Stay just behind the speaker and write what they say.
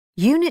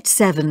Unit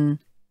 7.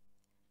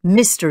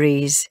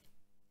 Mysteries.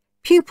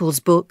 Pupils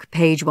Book,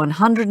 page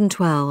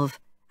 112.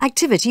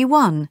 Activity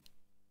 1.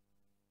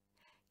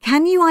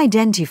 Can you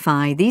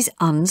identify these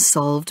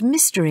unsolved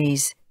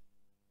mysteries?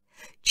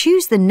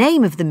 Choose the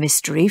name of the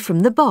mystery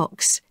from the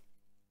box.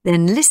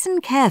 Then listen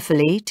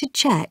carefully to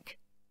check.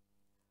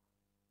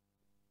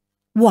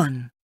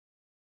 1.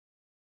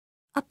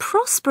 A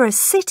prosperous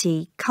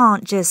city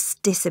can't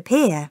just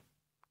disappear,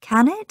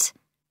 can it?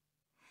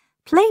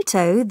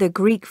 Plato, the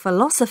Greek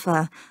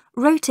philosopher,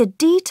 wrote a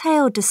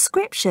detailed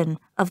description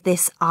of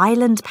this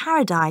island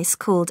paradise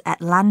called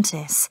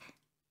Atlantis.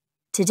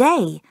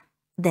 Today,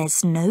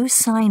 there's no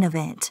sign of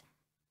it.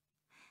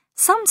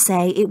 Some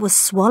say it was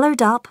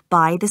swallowed up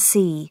by the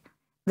sea,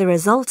 the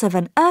result of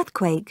an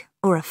earthquake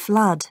or a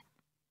flood.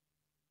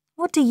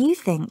 What do you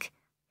think?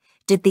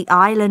 Did the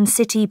island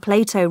city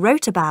Plato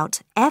wrote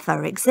about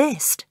ever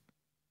exist?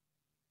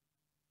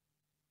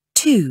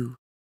 2.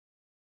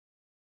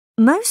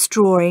 Most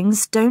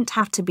drawings don't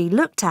have to be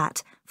looked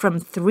at from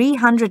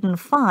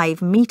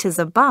 305 meters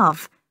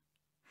above.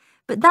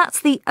 But that's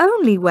the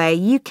only way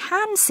you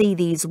can see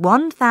these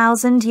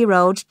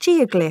 1,000-year-old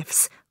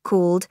geoglyphs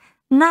called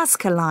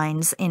Nazca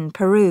lines in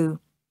Peru.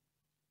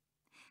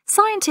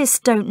 Scientists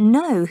don't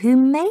know who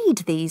made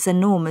these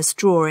enormous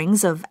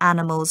drawings of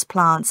animals,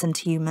 plants and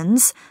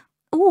humans,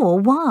 or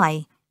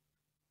why.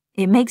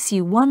 It makes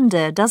you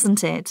wonder,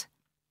 doesn't it?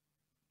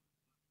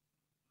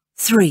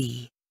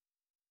 3.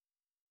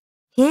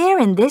 Here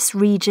in this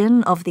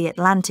region of the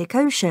Atlantic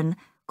Ocean,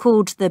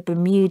 called the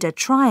Bermuda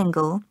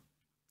Triangle,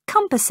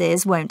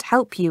 compasses won't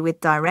help you with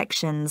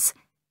directions.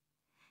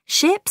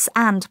 Ships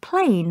and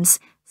planes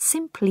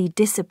simply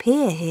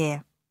disappear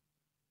here.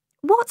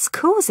 What's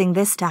causing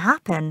this to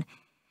happen?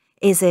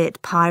 Is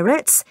it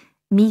pirates,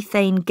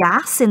 methane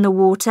gas in the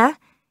water,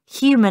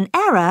 human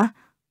error,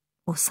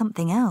 or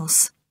something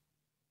else?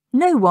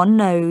 No one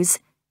knows.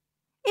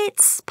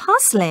 It's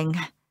puzzling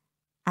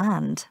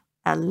and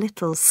a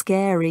little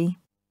scary.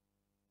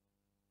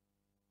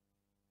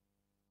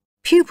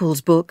 Pupils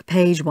Book,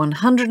 page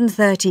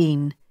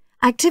 113.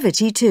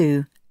 Activity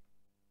 2.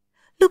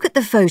 Look at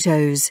the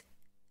photos.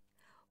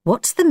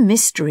 What's the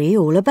mystery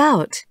all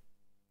about?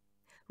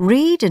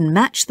 Read and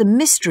match the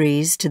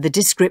mysteries to the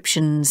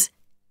descriptions.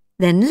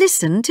 Then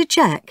listen to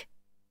check.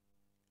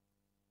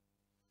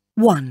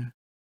 1.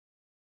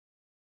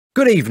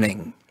 Good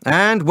evening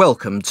and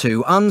welcome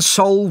to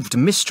Unsolved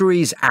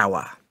Mysteries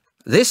Hour.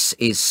 This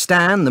is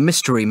Stan the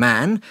Mystery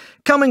Man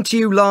coming to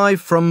you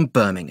live from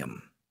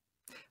Birmingham.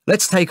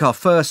 Let's take our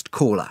first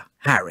caller,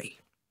 Harry.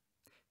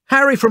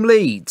 Harry from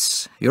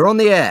Leeds, you're on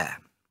the air.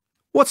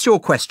 What's your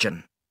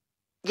question?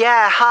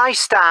 Yeah, hi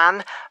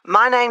Stan.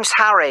 My name's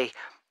Harry.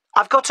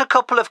 I've got a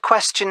couple of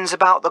questions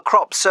about the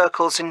crop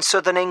circles in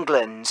southern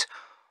England.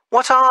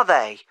 What are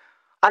they?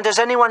 And does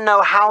anyone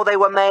know how they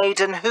were made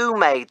and who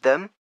made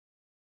them?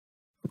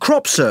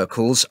 Crop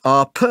circles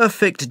are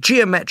perfect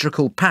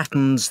geometrical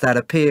patterns that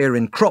appear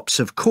in crops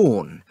of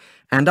corn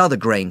and other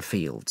grain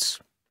fields.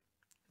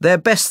 They're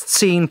best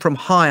seen from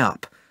high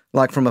up,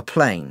 like from a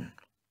plane.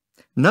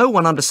 No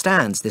one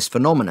understands this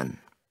phenomenon.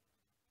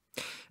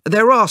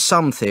 There are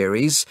some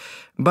theories,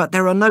 but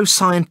there are no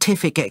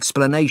scientific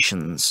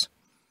explanations.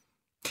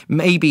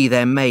 Maybe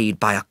they're made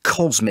by a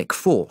cosmic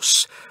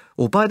force,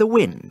 or by the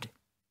wind.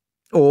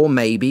 Or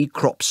maybe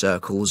crop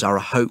circles are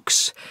a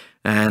hoax,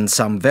 and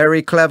some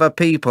very clever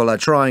people are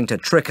trying to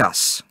trick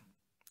us.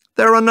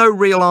 There are no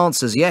real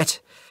answers yet.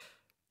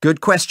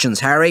 Good questions,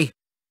 Harry.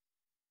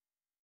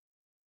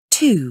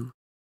 2.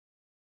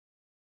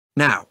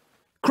 Now,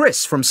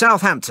 Chris from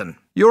Southampton,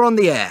 you're on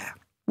the air.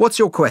 What's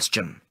your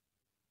question?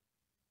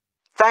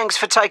 Thanks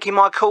for taking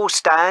my call,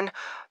 Stan.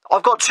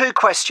 I've got two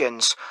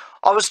questions.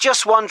 I was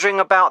just wondering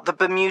about the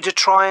Bermuda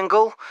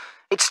Triangle.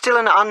 It's still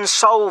an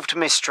unsolved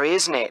mystery,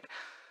 isn't it?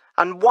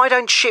 And why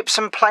don't ships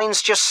and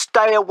planes just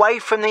stay away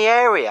from the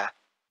area?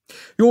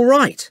 You're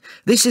right.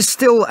 This is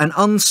still an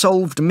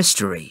unsolved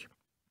mystery.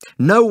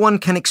 No one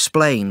can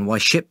explain why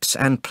ships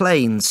and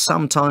planes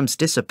sometimes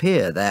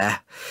disappear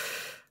there.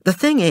 The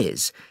thing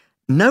is,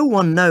 no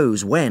one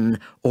knows when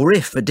or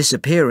if a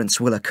disappearance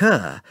will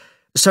occur,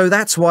 so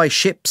that's why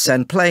ships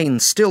and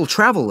planes still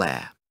travel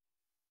there.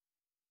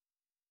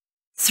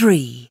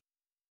 3.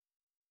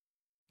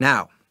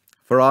 Now,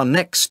 for our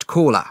next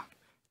caller.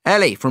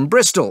 Ellie from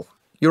Bristol,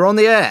 you're on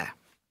the air.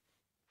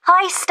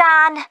 Hi,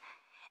 Stan.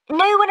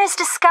 No one has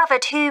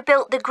discovered who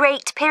built the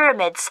Great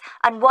Pyramids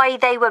and why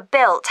they were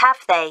built,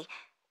 have they?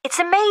 It's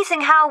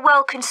amazing how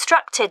well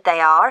constructed they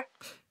are.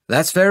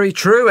 That's very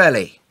true,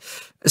 Ellie.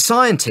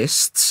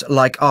 Scientists,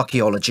 like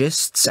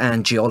archaeologists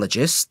and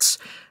geologists,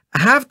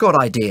 have got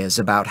ideas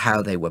about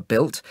how they were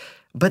built,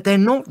 but they're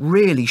not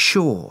really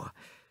sure.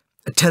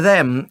 To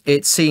them,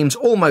 it seems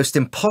almost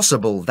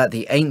impossible that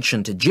the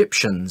ancient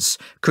Egyptians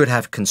could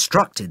have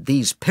constructed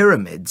these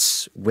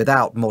pyramids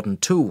without modern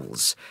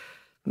tools.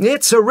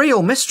 It's a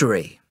real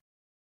mystery.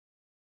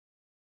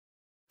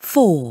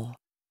 4.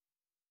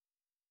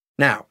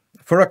 Now,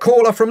 for a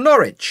caller from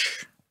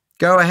Norwich.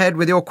 Go ahead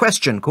with your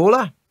question,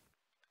 caller.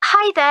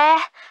 Hi there.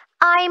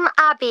 I'm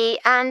Abby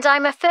and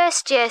I'm a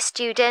first-year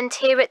student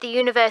here at the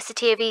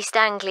University of East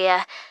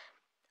Anglia.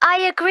 I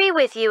agree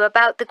with you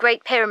about the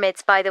Great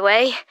Pyramids, by the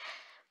way.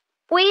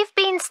 We've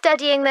been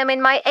studying them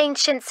in my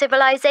Ancient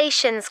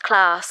Civilizations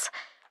class.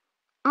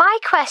 My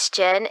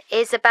question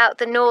is about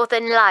the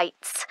Northern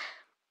Lights.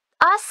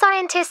 Are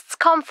scientists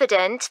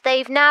confident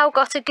they've now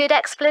got a good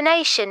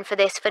explanation for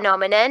this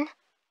phenomenon?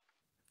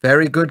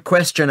 Very good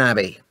question,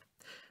 Abby.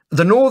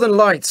 The Northern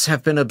Lights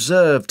have been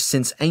observed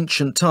since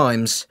ancient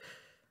times.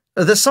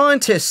 The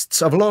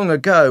scientists of long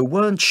ago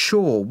weren't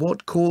sure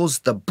what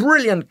caused the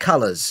brilliant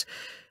colours,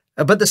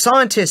 but the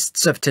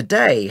scientists of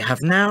today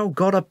have now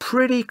got a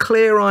pretty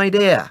clear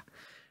idea,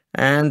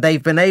 and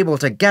they've been able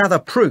to gather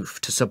proof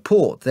to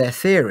support their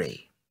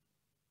theory.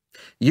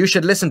 You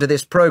should listen to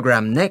this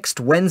programme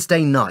next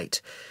Wednesday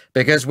night,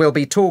 because we'll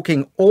be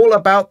talking all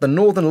about the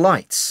Northern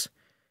Lights.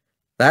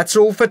 That's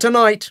all for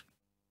tonight.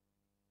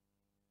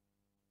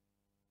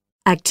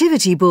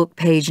 Activity Book,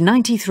 page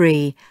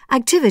 93,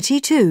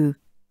 Activity 2.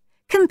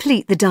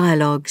 Complete the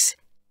dialogues.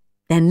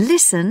 Then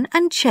listen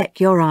and check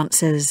your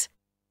answers.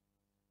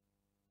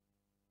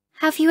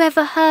 Have you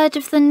ever heard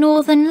of the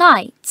Northern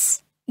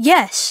Lights?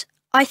 Yes,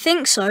 I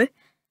think so.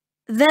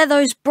 They're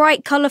those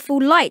bright,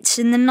 colourful lights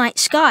in the night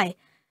sky.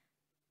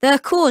 They're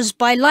caused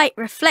by light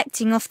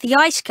reflecting off the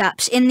ice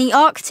caps in the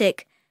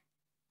Arctic.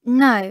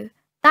 No,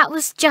 that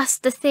was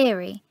just the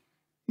theory.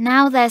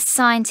 Now there's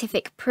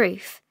scientific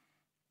proof.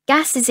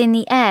 Gases in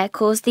the air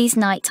cause these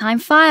nighttime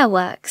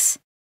fireworks.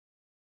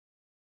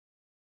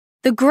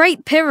 The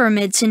Great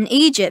Pyramids in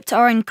Egypt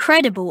are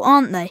incredible,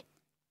 aren't they?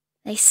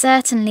 They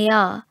certainly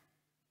are.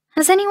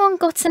 Has anyone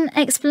got an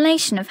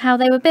explanation of how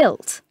they were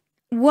built?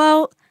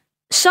 Well,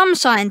 some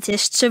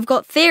scientists have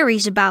got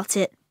theories about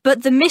it,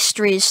 but the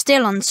mystery is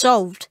still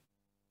unsolved.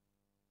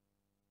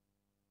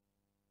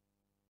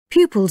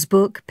 Pupils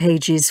Book,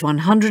 pages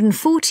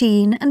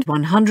 114 and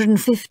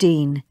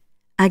 115.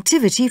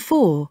 Activity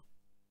 4.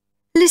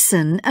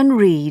 Listen and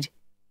read.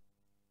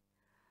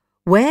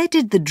 Where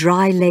did the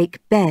dry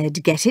lake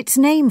bed get its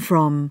name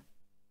from?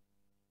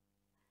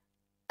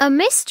 A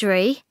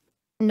mystery?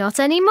 Not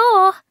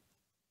anymore.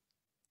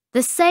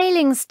 The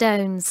Sailing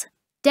Stones,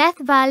 Death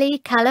Valley,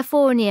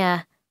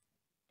 California.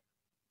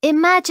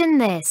 Imagine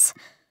this.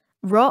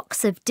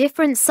 Rocks of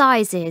different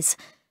sizes,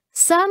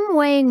 some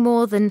weighing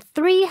more than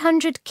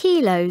 300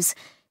 kilos,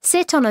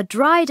 sit on a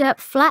dried-up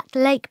flat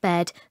lake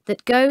bed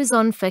that goes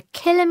on for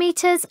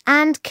kilometres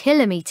and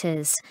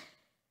kilometres.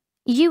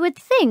 You would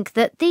think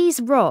that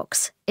these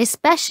rocks,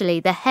 especially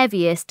the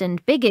heaviest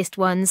and biggest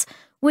ones,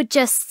 would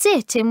just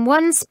sit in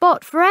one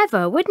spot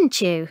forever,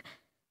 wouldn't you?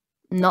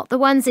 Not the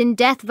ones in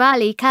Death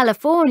Valley,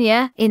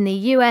 California, in the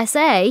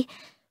USA.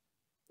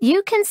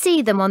 You can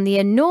see them on the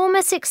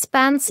enormous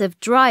expanse of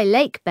dry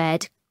lake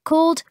bed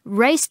called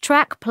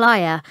Racetrack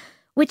Playa,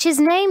 which is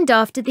named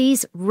after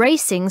these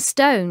racing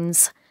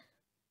stones.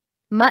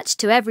 Much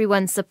to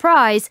everyone's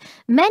surprise,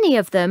 many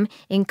of them,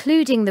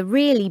 including the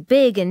really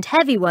big and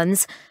heavy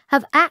ones,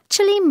 have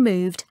actually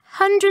moved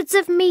hundreds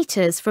of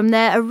metres from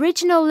their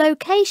original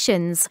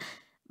locations.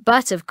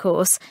 But, of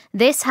course,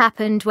 this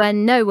happened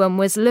when no one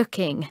was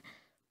looking.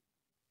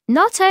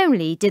 Not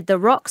only did the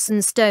rocks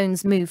and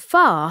stones move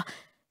far,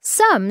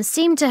 some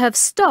seem to have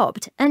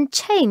stopped and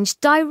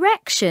changed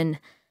direction.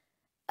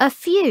 A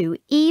few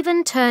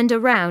even turned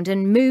around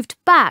and moved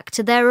back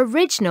to their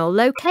original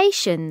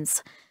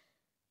locations.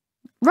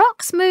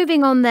 Rocks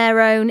moving on their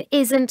own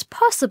isn't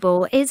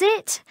possible, is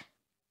it?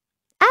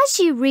 As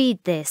you read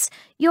this,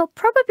 you're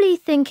probably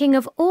thinking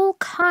of all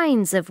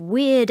kinds of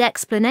weird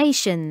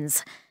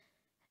explanations.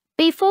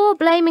 Before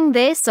blaming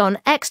this on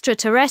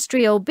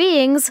extraterrestrial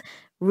beings,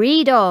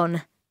 read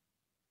on.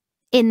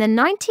 In the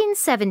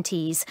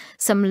 1970s,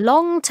 some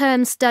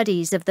long-term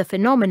studies of the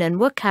phenomenon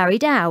were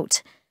carried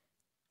out.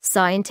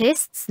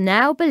 Scientists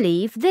now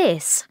believe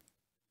this.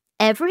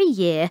 Every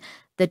year,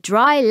 the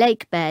dry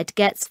lake bed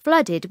gets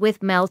flooded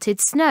with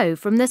melted snow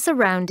from the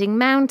surrounding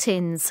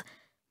mountains.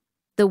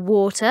 The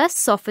water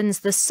softens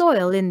the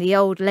soil in the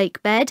old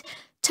lake bed,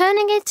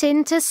 turning it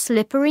into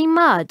slippery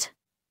mud.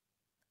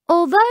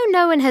 Although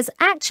no one has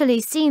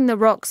actually seen the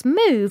rocks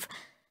move,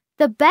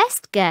 the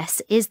best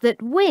guess is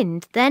that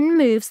wind then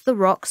moves the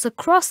rocks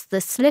across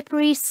the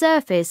slippery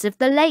surface of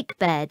the lake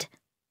bed.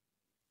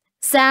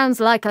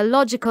 Sounds like a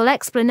logical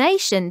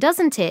explanation,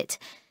 doesn't it?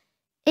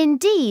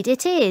 Indeed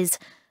it is,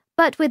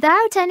 but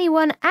without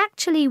anyone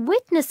actually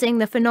witnessing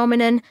the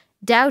phenomenon,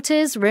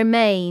 doubters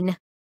remain.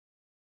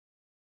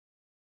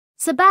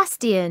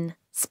 Sebastian,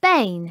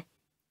 Spain.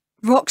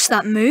 Rocks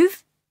that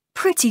move?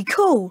 Pretty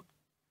cool.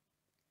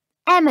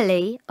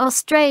 Emily,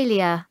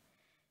 Australia.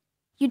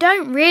 You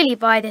don't really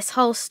buy this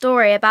whole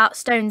story about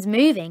stones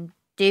moving,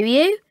 do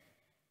you?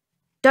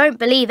 Don't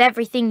believe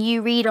everything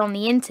you read on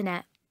the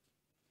internet.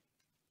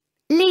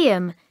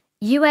 Liam,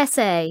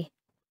 USA.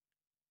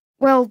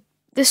 Well,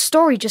 this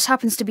story just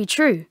happens to be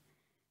true.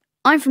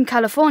 I'm from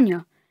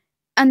California,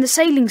 and the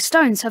sailing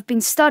stones have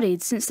been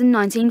studied since the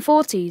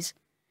 1940s.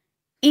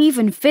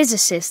 Even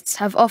physicists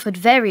have offered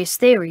various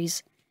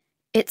theories.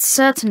 It's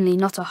certainly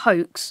not a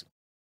hoax.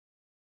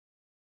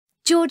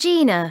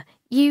 Georgina,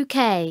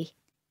 UK.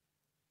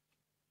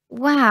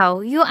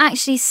 Wow, you're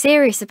actually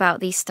serious about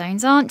these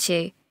stones, aren't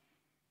you?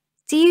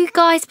 Do you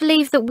guys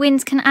believe that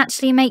winds can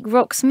actually make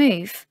rocks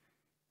move?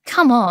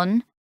 Come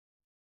on.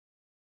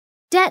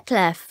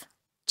 Detlef,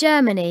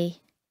 Germany.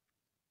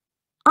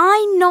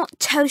 I'm not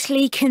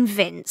totally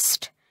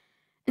convinced.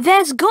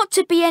 There's got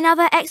to be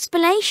another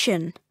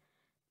explanation.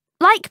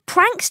 Like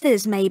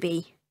pranksters,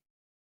 maybe.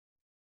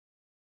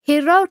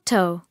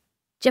 Hiroto,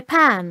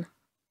 Japan.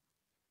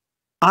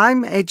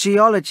 I'm a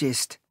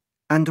geologist,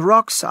 and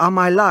rocks are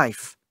my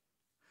life.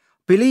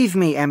 Believe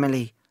me,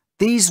 Emily,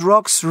 these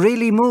rocks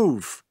really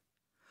move.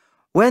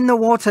 When the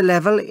water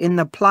level in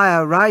the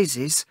playa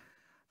rises,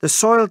 the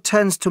soil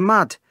turns to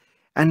mud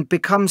and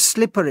becomes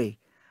slippery,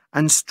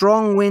 and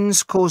strong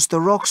winds cause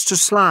the rocks to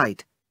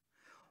slide.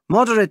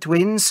 Moderate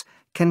winds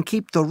can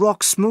keep the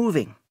rocks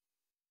moving.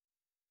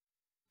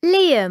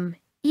 Liam,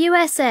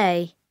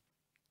 USA.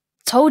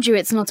 Told you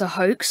it's not a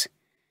hoax.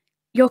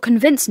 You're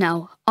convinced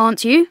now,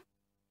 aren't you?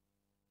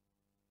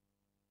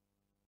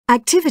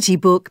 Activity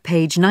book,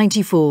 page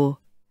 94.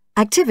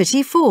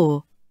 Activity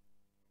 4.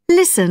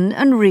 Listen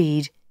and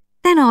read,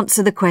 then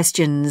answer the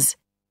questions.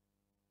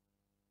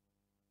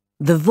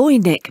 The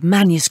Voynich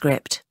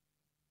manuscript.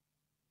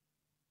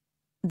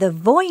 The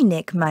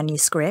Voynich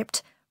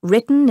manuscript,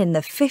 written in the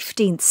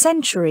 15th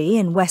century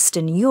in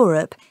Western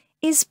Europe,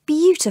 is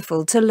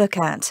beautiful to look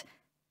at.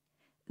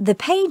 The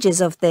pages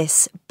of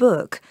this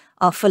book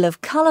are full of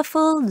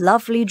colourful,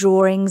 lovely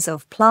drawings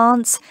of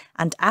plants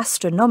and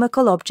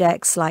astronomical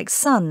objects like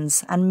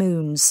suns and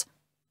moons.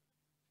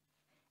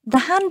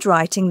 The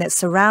handwriting that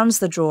surrounds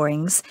the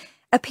drawings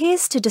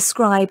appears to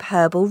describe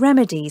herbal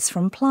remedies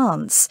from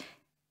plants.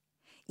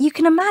 You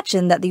can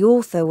imagine that the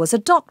author was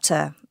a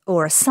doctor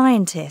or a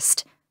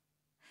scientist.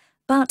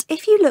 But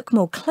if you look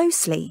more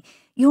closely,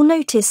 you'll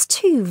notice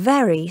two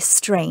very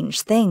strange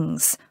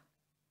things.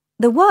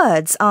 The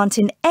words aren't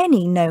in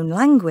any known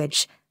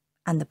language,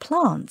 and the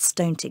plants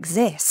don't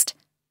exist.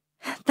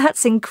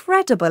 That's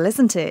incredible,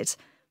 isn't it?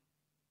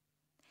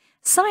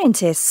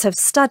 Scientists have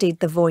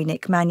studied the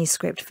Voynich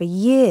manuscript for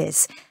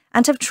years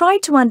and have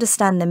tried to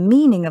understand the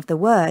meaning of the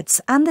words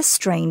and the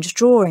strange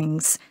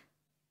drawings.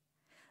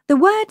 The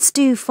words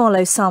do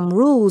follow some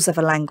rules of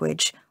a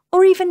language,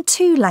 or even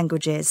two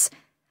languages,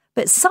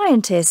 but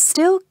scientists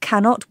still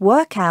cannot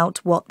work out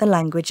what the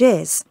language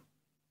is.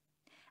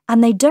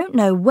 And they don't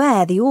know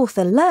where the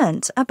author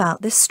learnt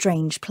about the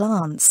strange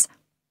plants.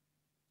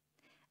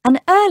 An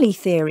early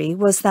theory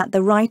was that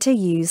the writer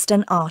used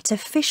an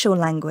artificial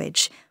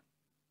language.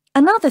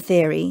 Another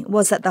theory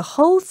was that the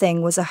whole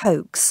thing was a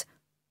hoax.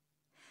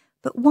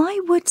 But why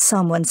would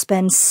someone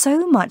spend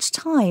so much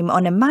time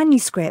on a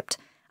manuscript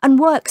and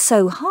work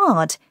so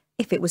hard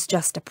if it was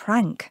just a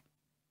prank?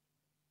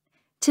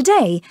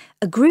 Today,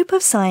 a group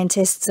of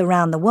scientists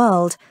around the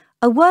world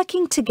are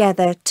working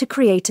together to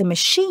create a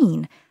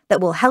machine that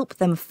will help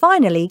them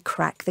finally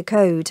crack the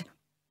code.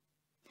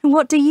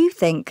 What do you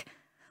think?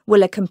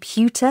 Will a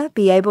computer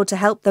be able to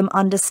help them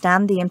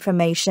understand the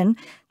information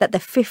that the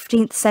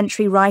 15th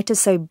century writer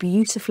so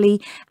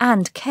beautifully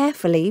and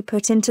carefully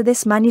put into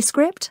this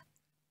manuscript?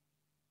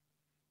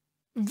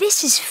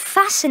 This is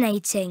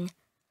fascinating.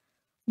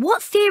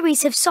 What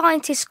theories have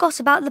scientists got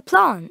about the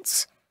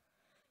plants?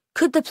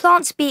 Could the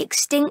plants be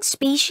extinct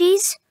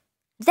species?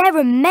 They're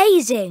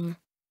amazing.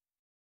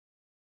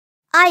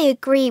 I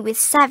agree with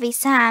Savvy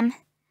Sam.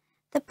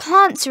 The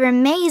plants are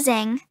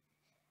amazing.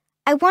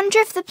 I wonder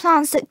if the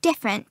plants look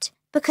different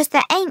because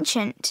they're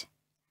ancient.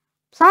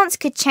 Plants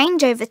could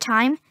change over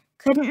time,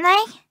 couldn't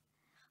they?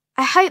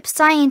 I hope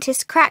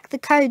scientists crack the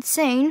code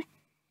soon.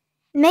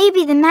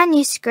 Maybe the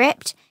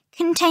manuscript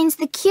contains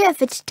the cure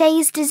for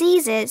today's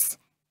diseases.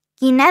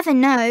 You never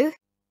know.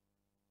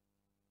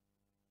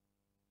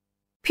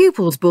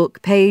 Pupils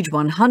Book, page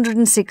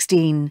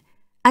 116.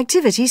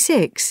 Activity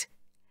 6.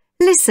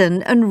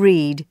 Listen and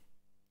read.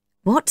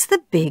 What's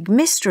the big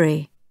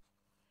mystery?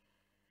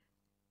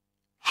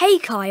 Hey,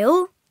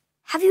 Kyle.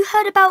 Have you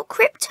heard about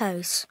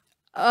cryptos?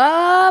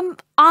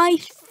 I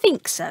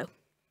think so.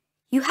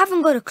 You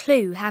haven't got a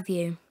clue, have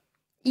you?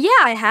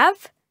 Yeah, I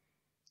have.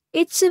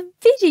 It's a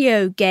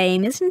video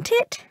game, isn't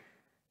it?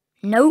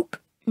 Nope,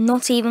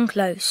 not even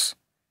close.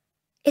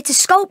 It's a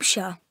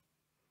sculpture.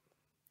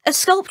 A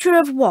sculpture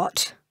of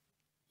what?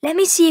 Let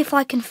me see if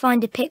I can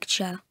find a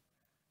picture.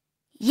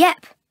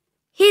 Yep,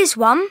 here's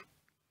one.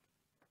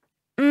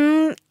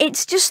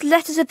 It's just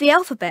letters of the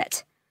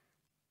alphabet.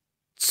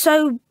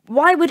 So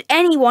why would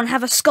anyone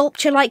have a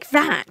sculpture like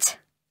that?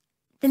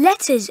 The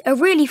letters are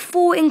really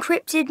 4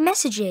 encrypted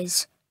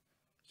messages.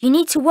 You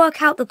need to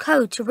work out the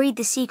code to read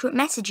the secret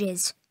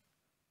messages.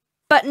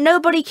 But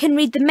nobody can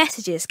read the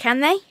messages, can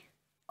they?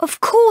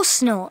 Of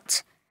course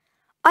not.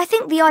 I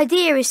think the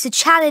idea is to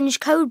challenge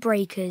code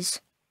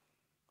breakers.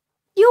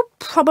 You're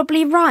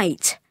probably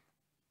right.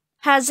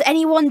 Has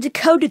anyone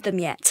decoded them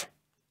yet?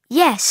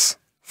 Yes,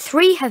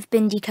 3 have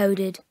been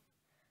decoded.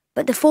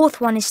 But the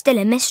 4th one is still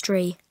a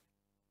mystery.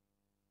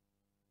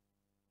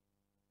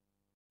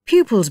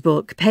 Pupils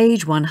Book,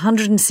 page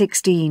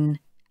 116.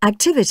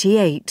 Activity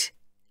 8.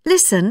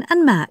 Listen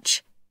and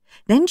match.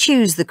 Then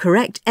choose the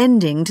correct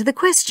ending to the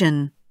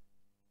question.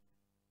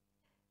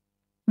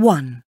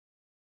 1.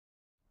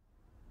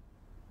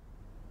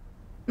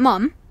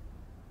 Mum,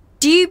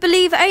 do you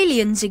believe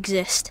aliens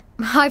exist?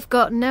 I've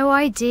got no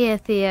idea,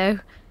 Theo.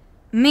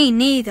 Me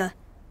neither.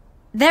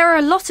 There are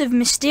a lot of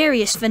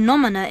mysterious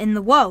phenomena in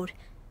the world,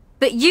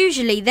 but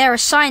usually there are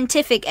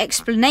scientific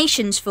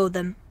explanations for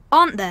them,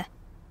 aren't there?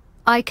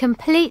 I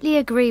completely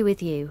agree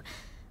with you.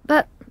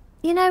 But,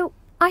 you know,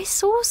 I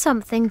saw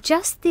something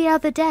just the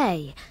other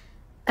day.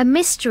 A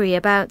mystery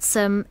about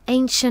some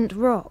ancient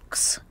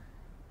rocks.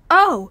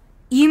 Oh,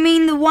 you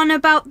mean the one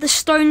about the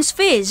stone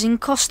spheres in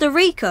Costa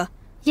Rica?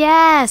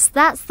 Yes,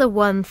 that's the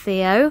one,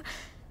 Theo.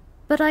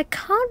 But I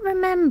can't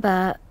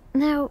remember.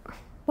 Now,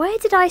 where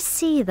did I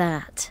see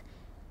that?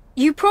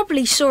 You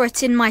probably saw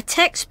it in my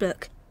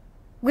textbook.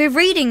 We're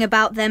reading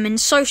about them in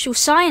social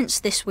science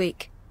this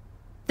week.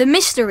 The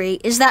mystery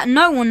is that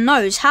no one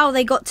knows how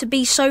they got to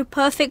be so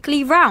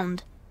perfectly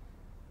round.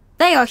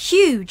 They are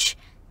huge.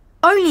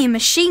 Only a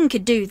machine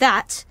could do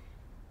that.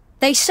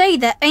 They say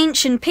that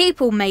ancient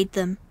people made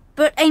them,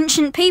 but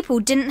ancient people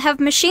didn't have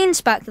machines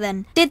back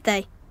then, did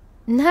they?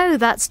 No,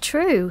 that's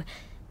true.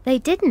 They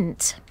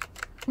didn't.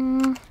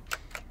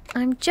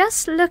 I'm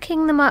just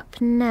looking them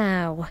up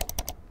now.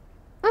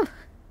 Oh,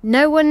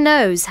 no one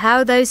knows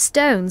how those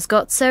stones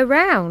got so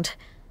round.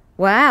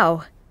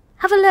 Wow.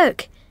 Have a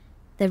look.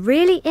 They're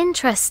really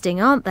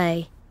interesting, aren't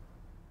they?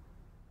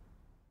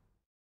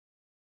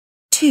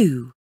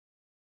 2.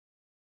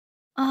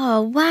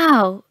 Oh,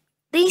 wow.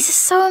 These are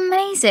so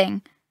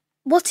amazing.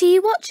 What are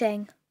you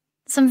watching?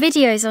 Some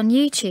videos on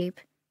YouTube.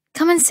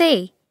 Come and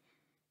see.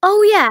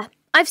 Oh yeah,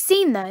 I've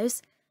seen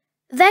those.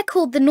 They're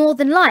called the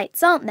Northern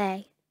Lights, aren't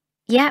they?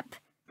 Yep,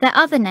 their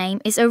other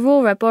name is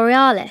Aurora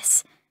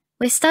Borealis.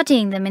 We're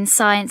studying them in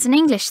science and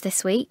English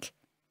this week.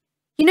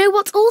 You know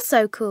what's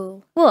also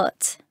cool?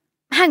 What?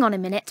 Hang on a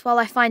minute while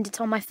I find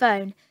it on my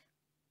phone.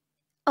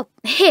 Oh,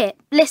 here,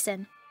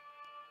 listen.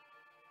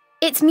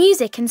 It's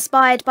music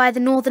inspired by the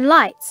Northern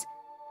Lights.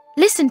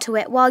 Listen to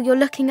it while you're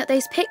looking at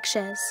those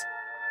pictures.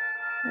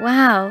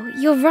 Wow,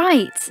 you're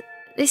right.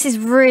 This is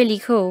really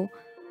cool.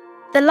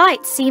 The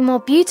lights seem more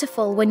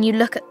beautiful when you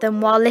look at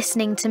them while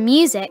listening to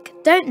music,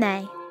 don't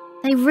they?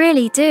 They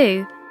really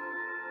do.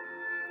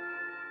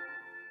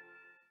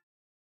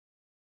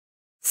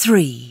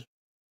 3.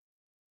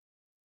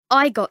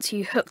 I got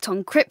you hooked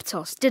on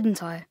Kryptos,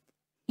 didn't I?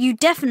 You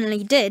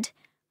definitely did.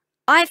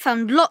 I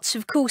found lots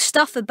of cool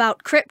stuff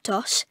about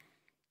Kryptos.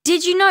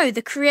 Did you know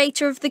the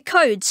creator of the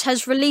codes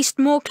has released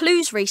more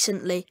clues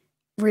recently?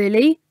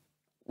 Really?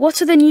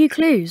 What are the new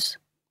clues?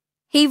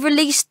 He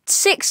released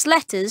 6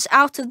 letters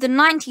out of the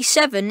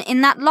 97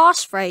 in that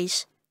last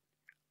phrase.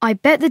 I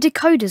bet the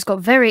decoders got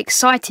very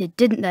excited,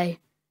 didn't they?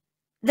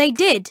 They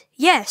did,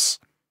 yes.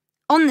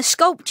 On the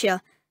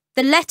sculpture,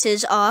 the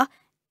letters are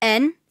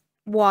N,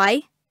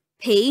 Y,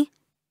 P,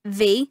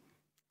 V,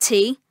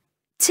 T,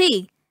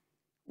 T.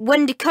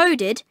 When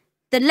decoded,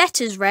 the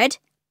letters read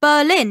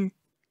Berlin.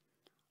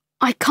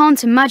 I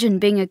can't imagine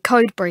being a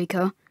code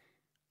breaker.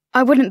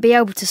 I wouldn't be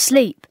able to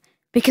sleep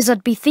because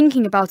I'd be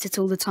thinking about it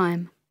all the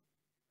time.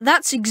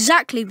 That's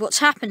exactly what's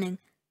happening.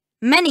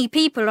 Many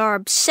people are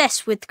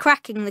obsessed with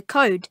cracking the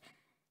code,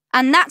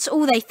 and that's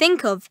all they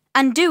think of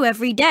and do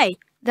every day.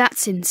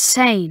 That's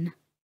insane.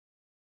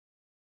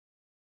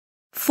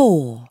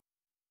 4.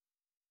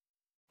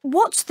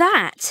 What's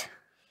that?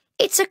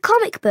 It's a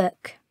comic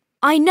book.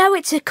 I know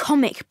it's a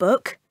comic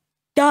book.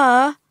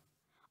 Duh.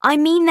 I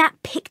mean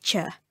that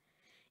picture.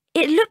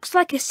 It looks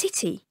like a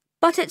city,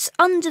 but it's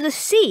under the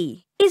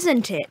sea,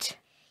 isn't it?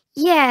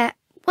 Yeah,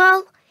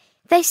 well,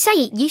 they say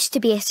it used to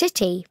be a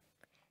city.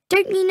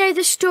 Don't you know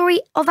the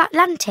story of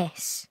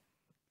Atlantis?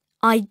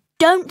 I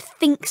don't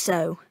think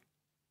so.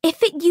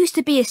 If it used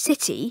to be a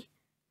city,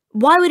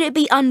 why would it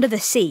be under the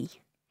sea?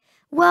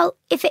 Well,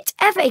 if it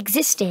ever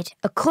existed,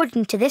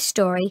 according to this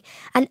story,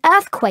 an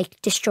earthquake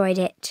destroyed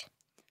it.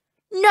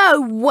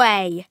 No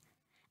way!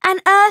 An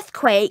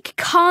earthquake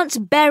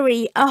can't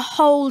bury a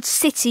whole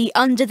city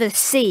under the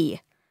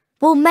sea.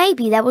 Well,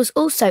 maybe there was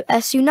also a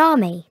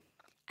tsunami.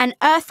 An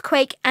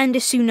earthquake and a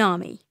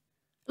tsunami.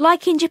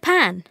 Like in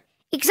Japan.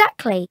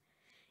 Exactly.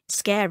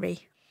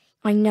 Scary.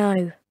 I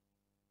know.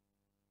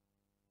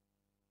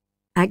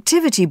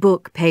 Activity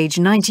book, page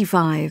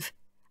 95.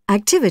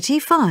 Activity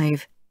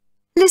 5.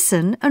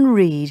 Listen and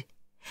read.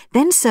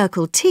 Then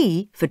circle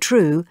T for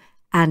true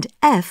and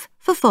F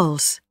for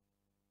false.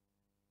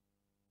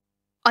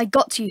 I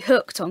got you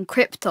hooked on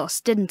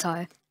Kryptos, didn't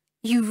I?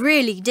 You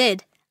really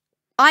did.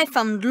 I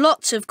found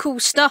lots of cool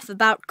stuff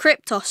about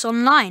Kryptos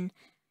online.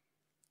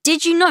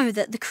 Did you know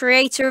that the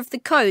creator of the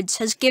codes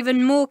has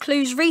given more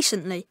clues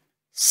recently?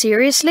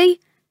 Seriously?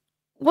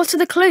 What are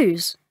the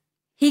clues?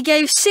 He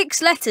gave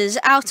 6 letters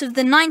out of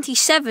the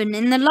 97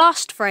 in the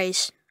last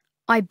phrase.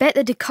 I bet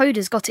the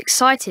decoders got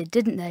excited,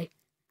 didn't they?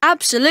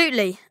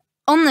 Absolutely.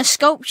 On the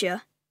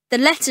sculpture, the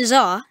letters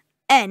are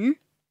N,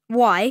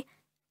 Y,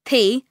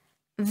 P,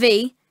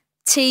 V,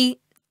 T,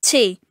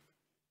 T.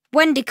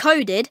 When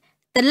decoded,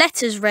 the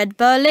letters read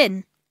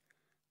Berlin.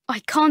 I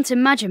can't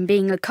imagine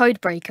being a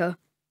code breaker.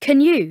 Can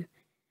you?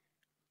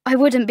 I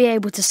wouldn't be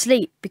able to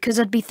sleep because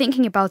I'd be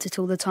thinking about it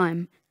all the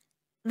time.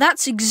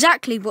 That's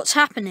exactly what's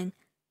happening.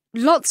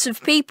 Lots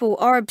of people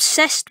are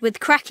obsessed with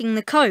cracking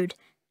the code,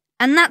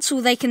 and that's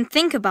all they can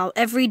think about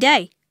every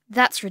day.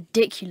 That's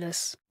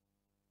ridiculous.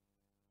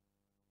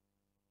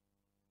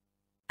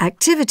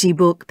 Activity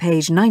book,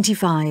 page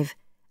 95.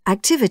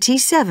 Activity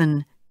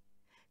 7.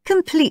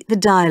 Complete the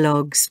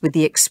dialogues with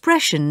the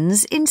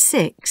expressions in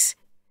 6.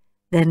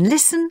 Then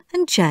listen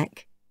and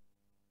check.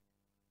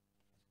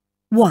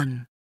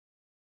 1.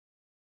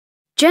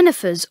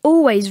 Jennifer's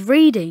always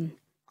reading.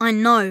 I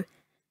know.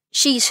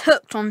 She's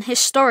hooked on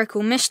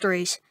historical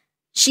mysteries.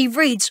 She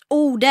reads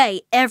all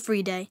day,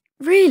 every day.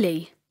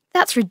 Really?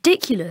 That's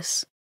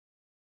ridiculous.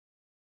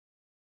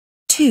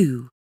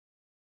 2.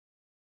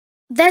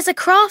 There's a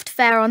craft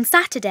fair on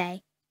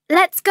Saturday.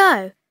 Let's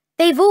go.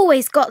 They've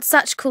always got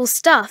such cool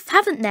stuff,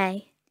 haven't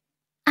they?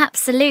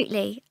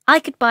 Absolutely.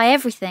 I could buy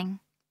everything.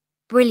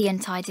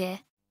 Brilliant idea.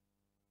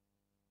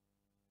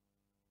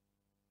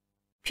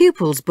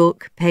 Pupils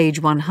book, page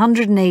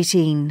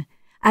 118.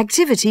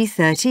 Activity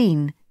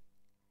 13.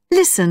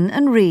 Listen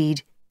and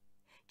read.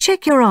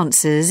 Check your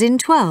answers in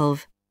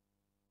 12.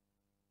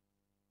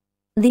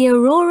 The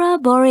Aurora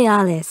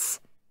Borealis.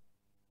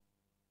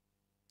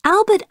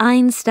 Albert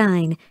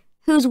Einstein,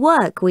 whose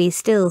work we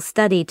still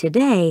study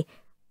today,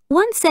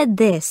 once said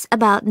this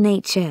about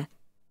nature.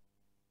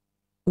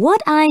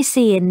 What I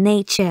see in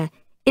nature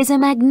is a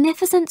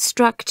magnificent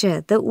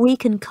structure that we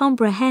can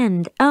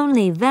comprehend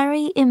only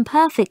very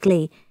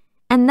imperfectly,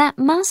 and that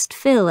must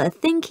fill a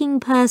thinking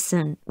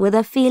person with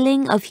a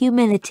feeling of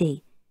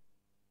humility.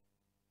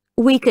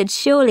 We could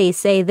surely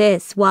say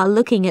this while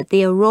looking at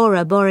the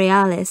Aurora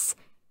Borealis.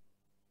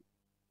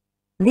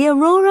 The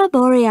Aurora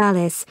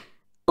Borealis,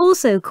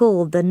 also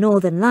called the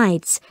Northern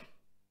Lights,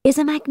 is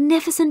a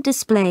magnificent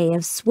display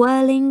of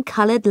swirling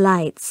coloured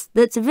lights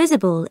that's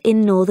visible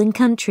in northern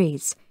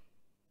countries.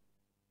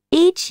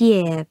 Each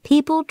year,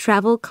 people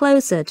travel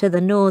closer to the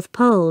North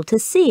Pole to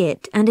see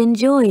it and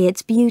enjoy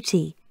its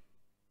beauty.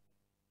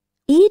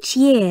 Each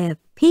year,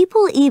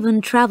 people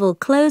even travel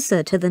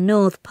closer to the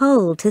North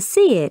Pole to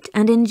see it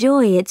and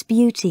enjoy its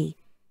beauty.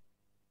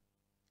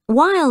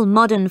 While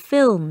modern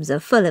films are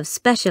full of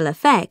special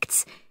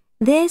effects,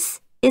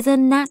 this is a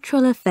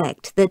natural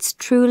effect that's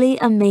truly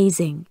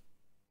amazing.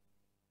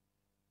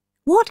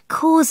 What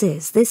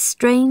causes this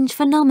strange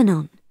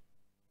phenomenon?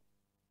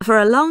 For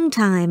a long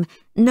time,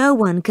 no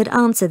one could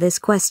answer this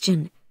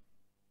question.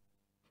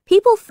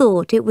 People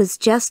thought it was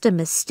just a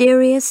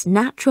mysterious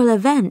natural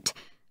event,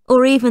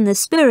 or even the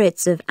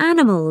spirits of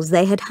animals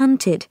they had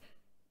hunted.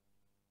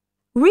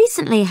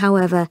 Recently,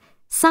 however,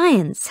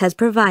 science has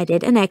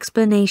provided an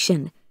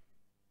explanation.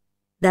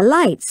 The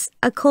lights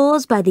are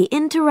caused by the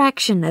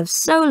interaction of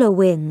solar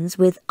winds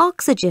with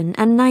oxygen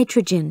and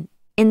nitrogen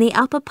in the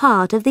upper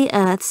part of the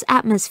Earth's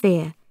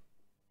atmosphere.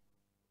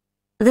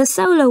 The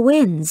solar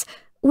winds,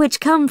 which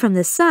come from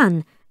the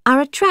sun, are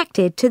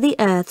attracted to the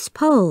Earth's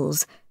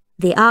poles,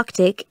 the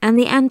Arctic and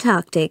the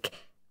Antarctic,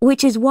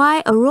 which is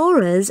why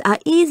auroras are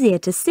easier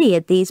to see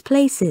at these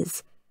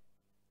places.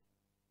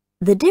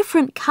 The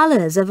different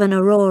colours of an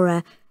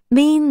aurora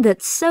mean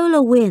that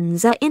solar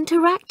winds are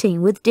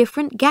interacting with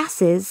different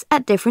gases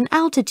at different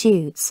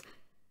altitudes.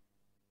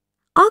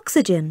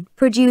 Oxygen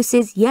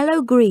produces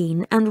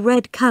yellow-green and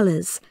red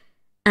colours,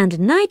 and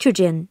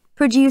nitrogen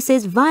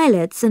produces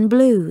violets and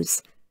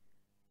blues.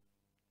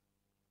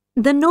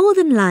 The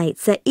northern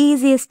lights are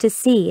easiest to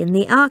see in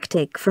the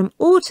Arctic from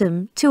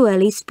autumn to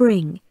early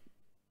spring.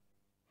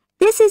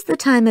 This is the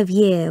time of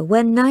year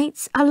when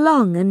nights are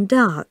long and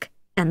dark,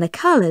 and the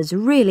colours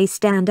really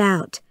stand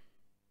out.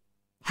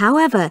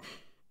 However,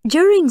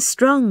 during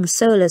strong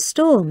solar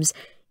storms,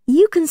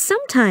 you can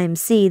sometimes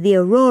see the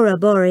Aurora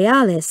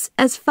Borealis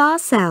as far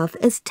south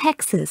as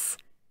Texas.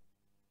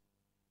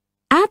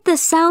 At the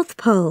South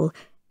Pole,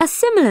 a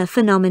similar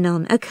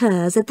phenomenon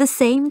occurs at the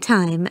same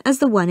time as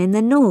the one in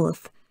the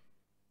north.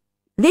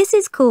 This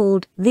is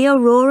called the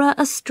Aurora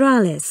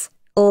Australis,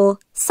 or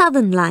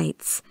Southern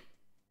Lights.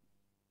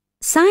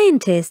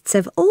 Scientists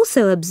have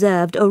also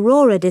observed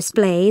aurora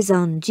displays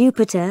on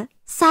Jupiter,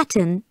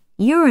 Saturn,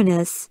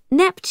 Uranus,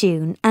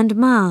 Neptune, and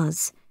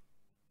Mars.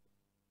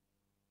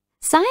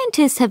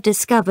 Scientists have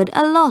discovered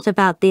a lot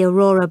about the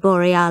Aurora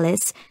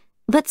Borealis,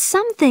 but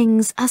some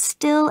things are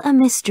still a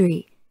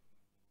mystery.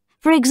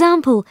 For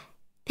example,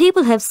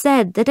 people have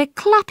said that a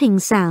clapping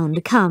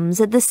sound comes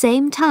at the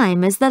same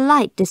time as the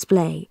light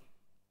display.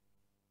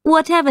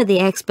 Whatever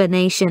the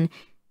explanation,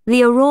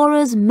 the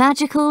aurora's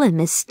magical and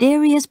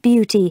mysterious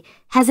beauty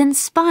has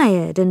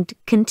inspired and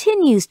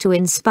continues to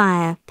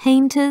inspire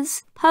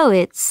painters,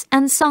 poets,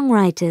 and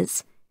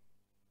songwriters.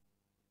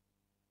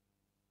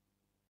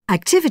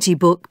 Activity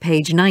book,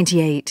 page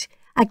 98.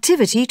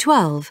 Activity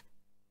 12.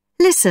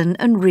 Listen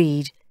and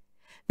read.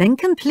 Then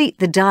complete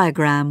the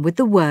diagram with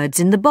the words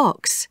in the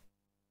box.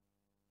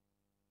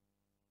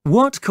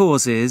 What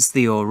causes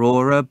the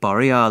Aurora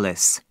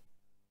Borealis?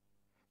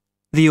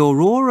 The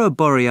aurora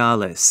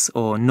borealis,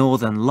 or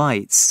northern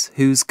lights,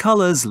 whose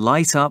colours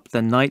light up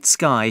the night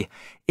sky,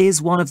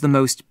 is one of the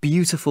most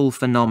beautiful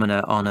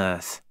phenomena on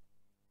Earth.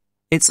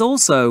 It's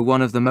also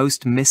one of the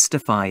most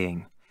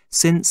mystifying,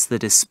 since the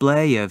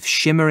display of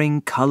shimmering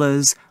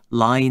colours,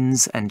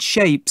 lines and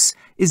shapes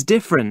is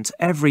different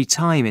every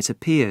time it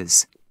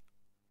appears.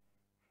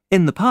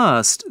 In the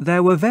past,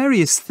 there were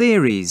various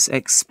theories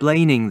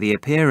explaining the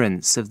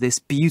appearance of this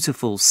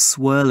beautiful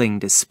swirling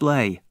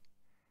display.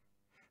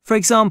 For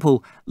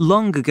example,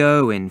 long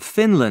ago in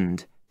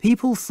Finland,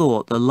 people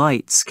thought the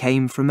lights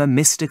came from a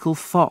mystical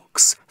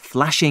fox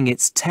flashing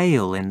its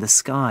tail in the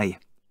sky.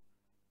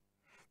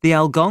 The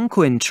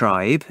Algonquin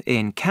tribe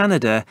in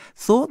Canada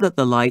thought that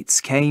the lights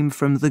came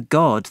from the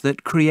god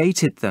that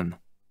created them.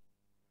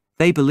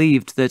 They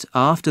believed that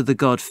after the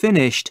god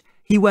finished,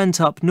 he went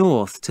up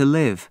north to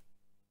live.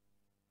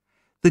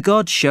 The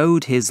god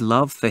showed his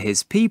love for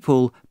his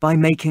people by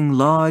making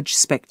large,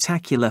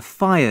 spectacular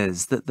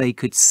fires that they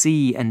could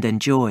see and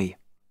enjoy.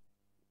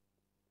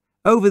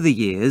 Over the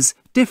years,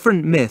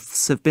 different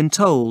myths have been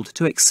told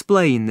to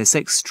explain this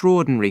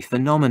extraordinary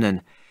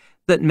phenomenon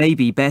that may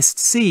be best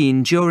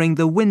seen during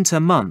the winter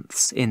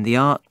months in the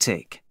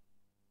Arctic.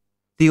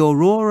 The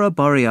aurora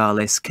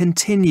borealis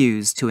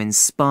continues to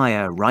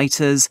inspire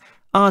writers,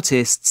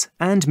 artists,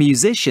 and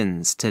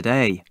musicians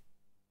today.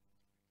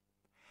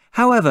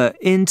 However,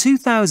 in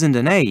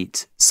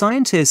 2008,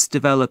 scientists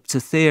developed a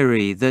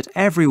theory that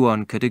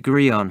everyone could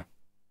agree on.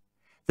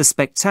 The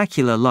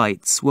spectacular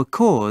lights were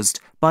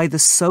caused by the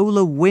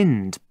solar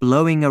wind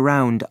blowing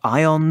around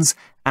ions,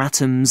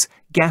 atoms,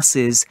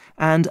 gases,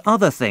 and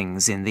other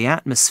things in the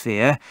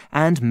atmosphere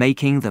and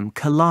making them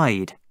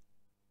collide.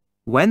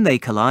 When they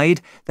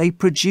collide, they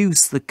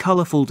produce the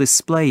colourful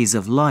displays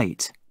of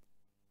light.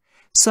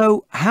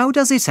 So, how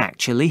does it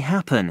actually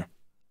happen?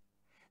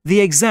 The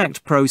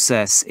exact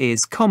process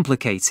is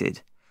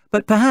complicated,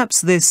 but perhaps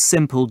this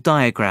simple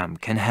diagram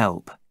can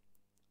help.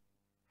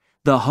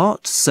 The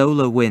hot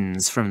solar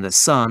winds from the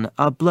sun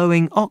are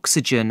blowing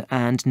oxygen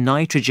and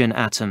nitrogen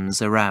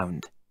atoms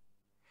around.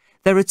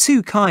 There are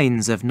two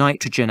kinds of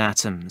nitrogen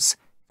atoms,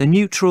 the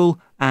neutral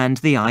and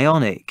the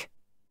ionic.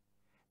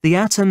 The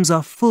atoms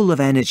are full of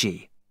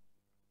energy.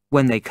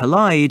 When they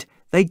collide,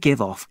 they give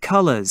off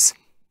colours.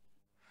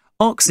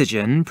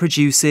 Oxygen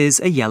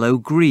produces a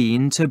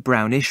yellow-green to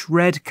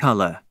brownish-red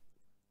colour.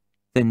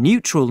 The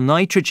neutral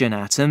nitrogen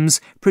atoms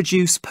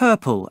produce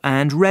purple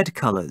and red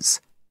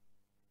colours.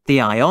 The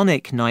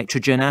ionic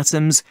nitrogen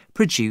atoms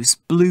produce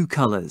blue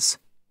colours.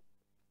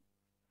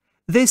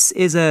 This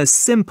is a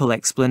simple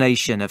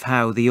explanation of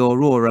how the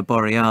aurora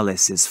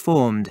borealis is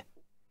formed.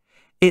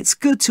 It's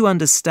good to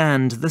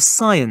understand the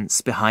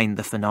science behind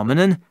the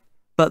phenomenon,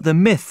 but the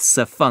myths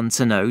are fun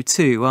to know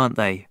too, aren't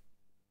they?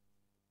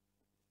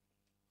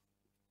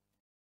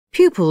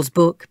 Pupils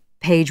Book,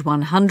 page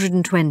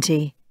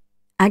 120.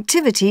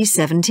 Activity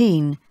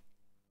 17.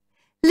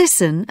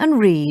 Listen and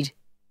read.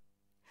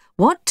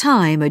 What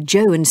time are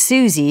Joe and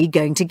Susie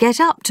going to get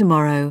up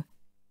tomorrow?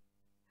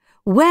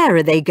 Where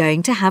are they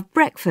going to have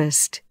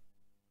breakfast?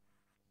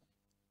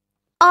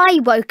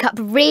 I woke up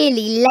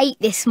really late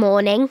this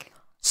morning.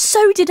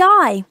 So did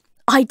I.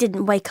 I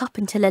didn't wake up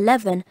until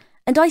 11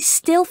 and I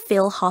still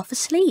feel half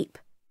asleep.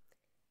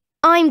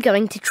 I'm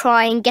going to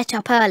try and get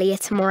up earlier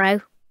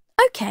tomorrow.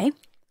 OK.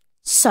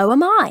 So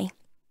am I.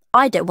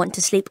 I don't want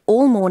to sleep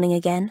all morning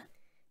again.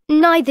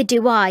 Neither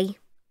do I.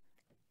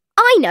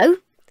 I know.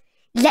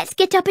 Let's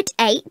get up at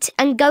 8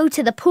 and go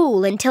to the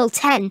pool until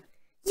 10.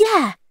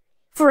 Yeah,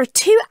 for a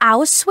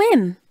 2-hour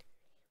swim.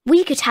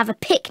 We could have a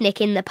picnic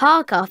in the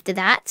park after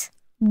that.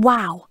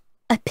 Wow,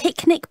 a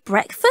picnic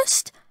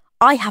breakfast?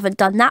 I haven't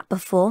done that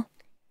before.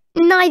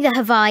 Neither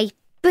have I,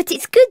 but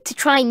it's good to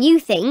try new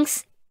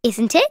things,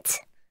 isn't it?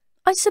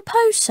 I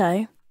suppose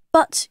so.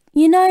 But,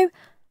 you know,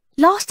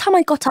 last time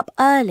I got up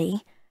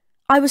early,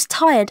 I was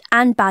tired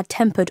and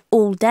bad-tempered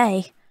all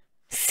day.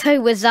 So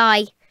was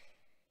I.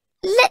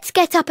 Let's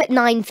get up at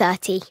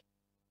 9:30.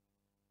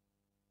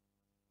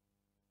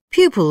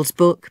 Pupils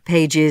Book,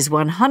 pages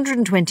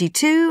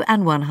 122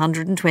 and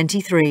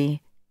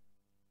 123.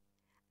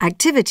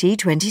 Activity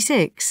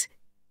 26.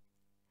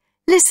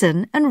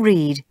 Listen and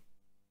read.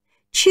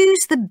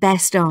 Choose the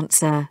best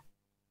answer.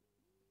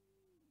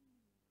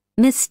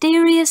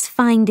 Mysterious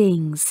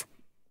findings.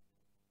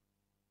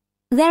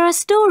 There are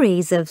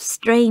stories of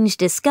strange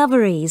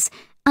discoveries,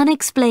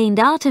 unexplained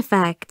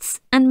artifacts,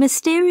 and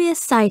mysterious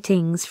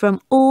sightings from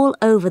all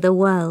over the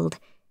world.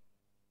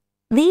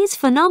 These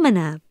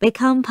phenomena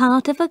become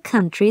part of a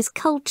country's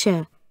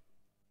culture.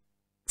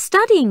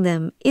 Studying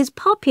them is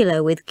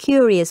popular with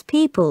curious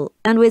people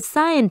and with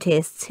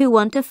scientists who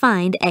want to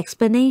find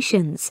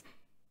explanations.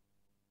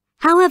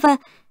 However,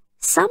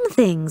 some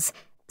things,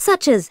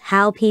 such as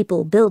how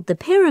people build the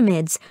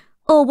pyramids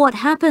or what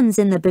happens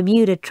in the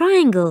Bermuda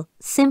Triangle,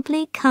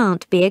 simply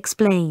can't be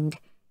explained.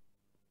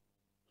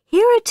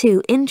 Here are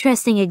two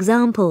interesting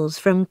examples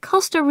from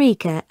Costa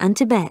Rica and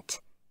Tibet.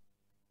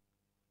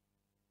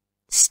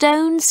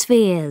 Stone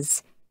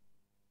spheres.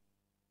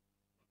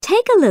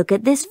 Take a look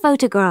at this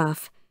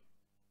photograph.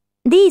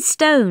 These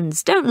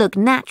stones don't look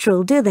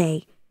natural, do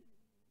they?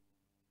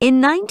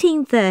 In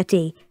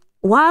 1930,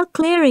 while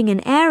clearing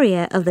an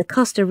area of the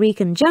Costa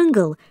Rican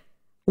jungle,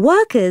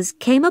 workers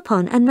came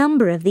upon a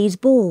number of these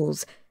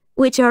balls,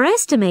 which are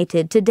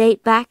estimated to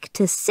date back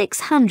to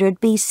 600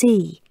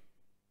 BC.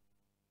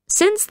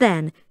 Since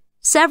then,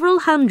 several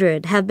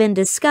hundred have been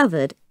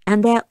discovered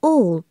and they're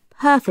all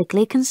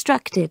perfectly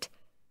constructed.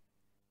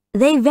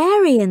 They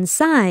vary in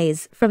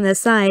size from the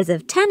size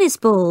of tennis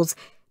balls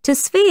to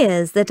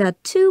spheres that are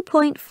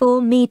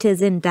 2.4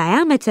 meters in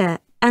diameter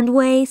and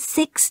weigh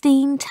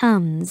 16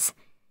 tons.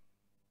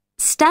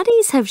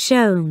 Studies have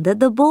shown that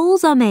the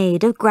balls are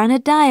made of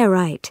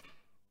granodiorite,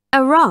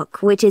 a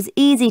rock which is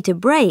easy to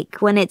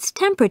break when its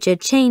temperature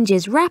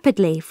changes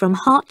rapidly from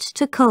hot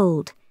to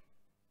cold.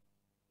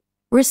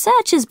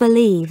 Researchers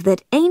believe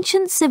that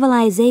ancient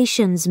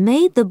civilizations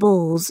made the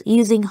balls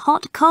using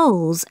hot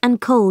coals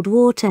and cold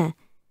water.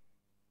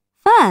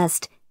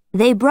 First,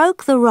 they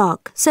broke the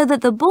rock so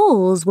that the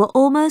balls were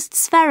almost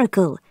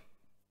spherical.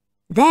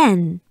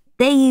 Then,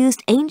 they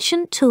used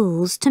ancient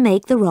tools to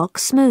make the rock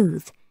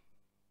smooth.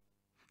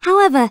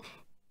 However,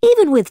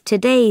 even with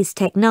today's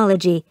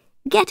technology,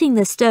 getting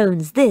the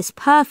stones this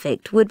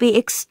perfect would be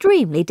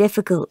extremely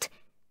difficult.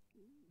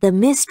 The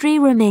mystery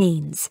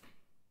remains.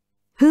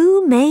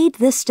 Who made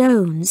the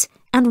stones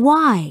and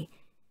why?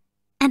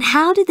 And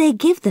how did they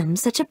give them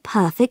such a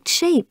perfect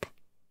shape?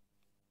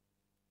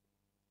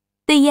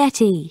 The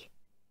Yeti.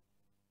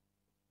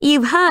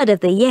 You've heard of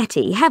the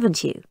Yeti,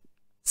 haven't you?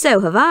 So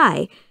have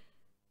I.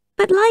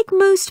 But like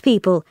most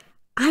people,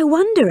 I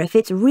wonder if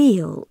it's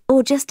real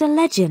or just a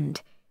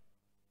legend.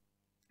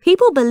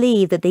 People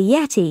believe that the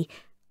Yeti,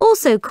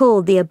 also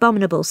called the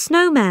abominable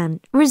snowman,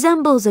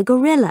 resembles a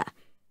gorilla.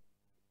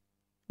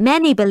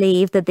 Many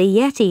believe that the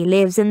Yeti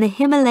lives in the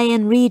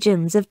Himalayan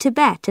regions of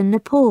Tibet and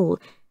Nepal,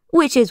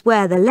 which is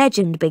where the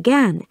legend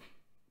began.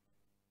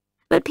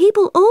 But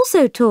people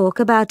also talk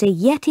about a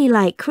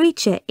Yeti-like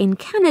creature in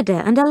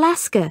Canada and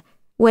Alaska,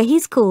 where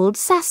he's called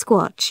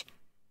Sasquatch.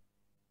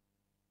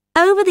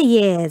 Over the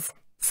years,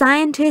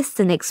 scientists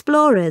and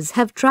explorers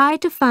have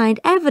tried to find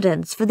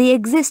evidence for the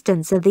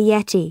existence of the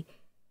Yeti.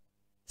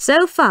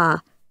 So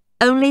far,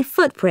 only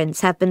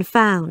footprints have been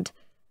found.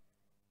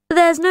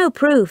 There's no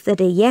proof that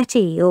a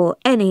Yeti or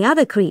any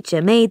other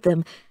creature made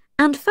them,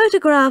 and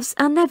photographs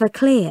are never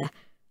clear.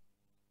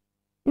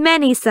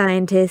 Many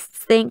scientists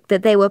think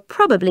that they were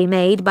probably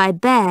made by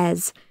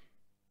bears.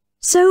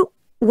 So,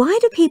 why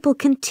do people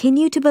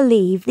continue to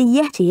believe the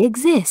Yeti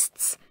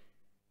exists?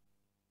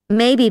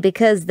 Maybe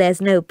because there's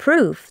no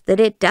proof that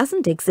it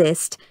doesn't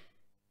exist,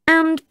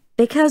 and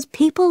because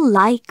people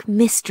like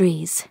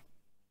mysteries.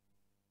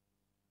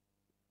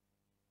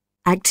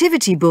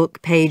 Activity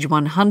Book, page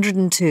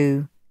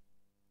 102.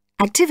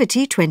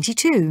 Activity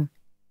 22.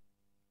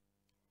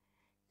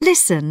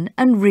 Listen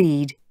and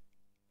read.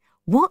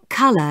 What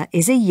colour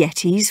is a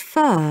Yeti's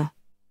fur?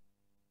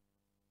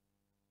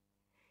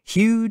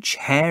 Huge,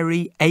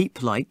 hairy,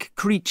 ape-like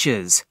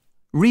creatures.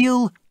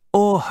 Real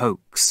or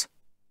hoax?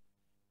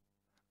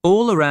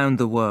 All around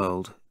the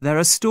world, there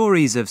are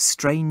stories of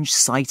strange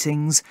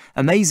sightings,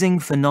 amazing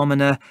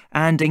phenomena,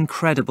 and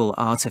incredible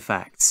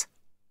artifacts.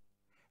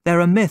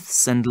 There are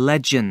myths and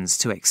legends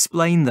to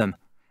explain them,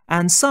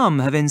 and some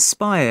have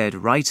inspired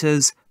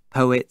writers,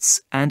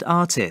 poets, and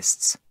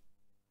artists.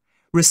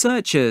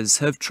 Researchers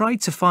have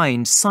tried to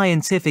find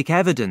scientific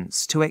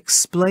evidence to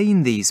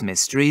explain these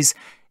mysteries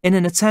in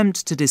an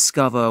attempt to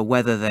discover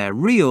whether they're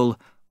real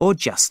or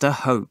just a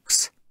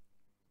hoax.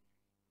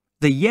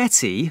 The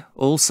Yeti,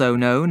 also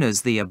known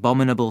as the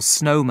abominable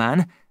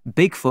snowman,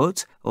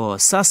 Bigfoot, or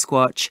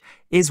Sasquatch,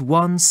 is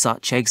one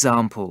such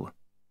example.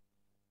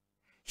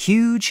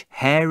 Huge,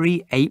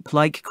 hairy,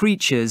 ape-like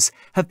creatures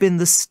have been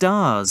the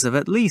stars of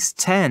at least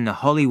 10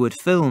 Hollywood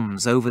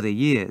films over the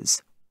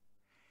years.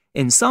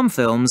 In some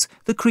films,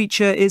 the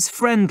creature is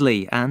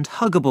friendly and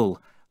huggable,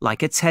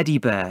 like a teddy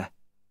bear.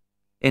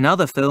 In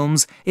other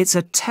films, it's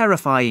a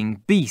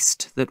terrifying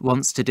beast that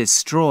wants to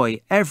destroy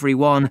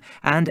everyone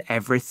and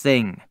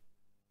everything.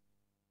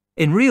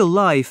 In real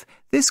life,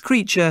 this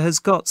creature has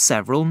got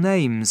several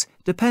names,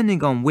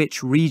 depending on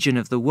which region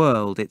of the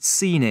world it's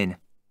seen in.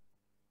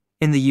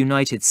 In the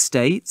United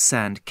States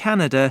and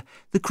Canada,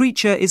 the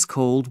creature is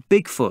called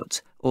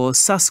Bigfoot or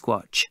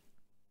Sasquatch.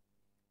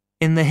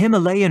 In the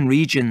Himalayan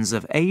regions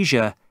of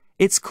Asia,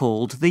 it's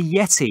called the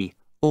Yeti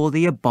or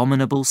the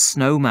abominable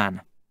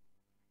snowman.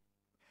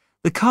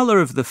 The colour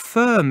of the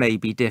fur may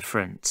be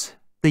different.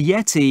 The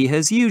Yeti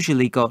has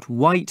usually got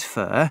white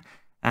fur,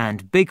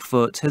 and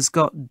Bigfoot has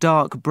got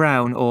dark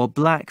brown or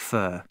black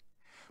fur,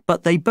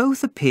 but they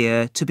both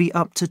appear to be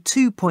up to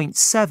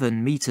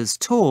 2.7 meters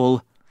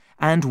tall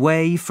and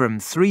weigh from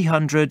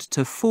 300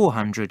 to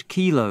 400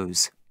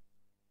 kilos.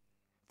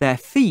 Their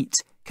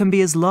feet can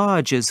be as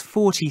large as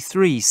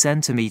 43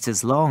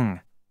 centimeters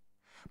long.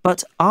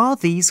 But are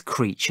these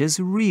creatures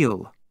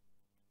real?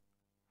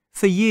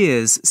 For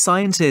years,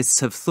 scientists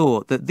have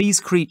thought that these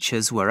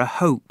creatures were a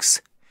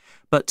hoax,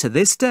 but to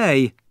this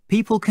day,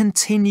 people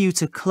continue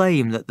to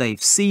claim that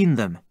they've seen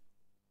them.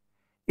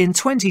 In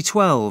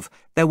 2012,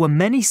 there were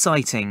many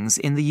sightings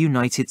in the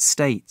United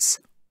States.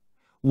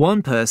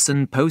 One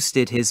person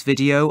posted his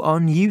video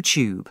on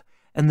YouTube,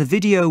 and the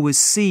video was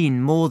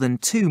seen more than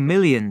 2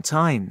 million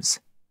times.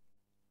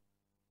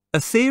 A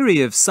theory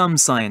of some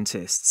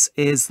scientists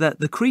is that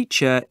the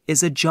creature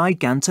is a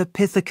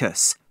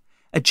Gigantopithecus,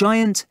 a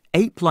giant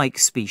ape-like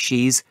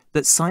species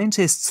that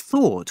scientists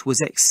thought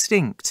was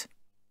extinct.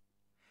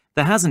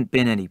 There hasn't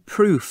been any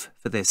proof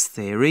for this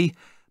theory,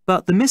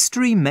 but the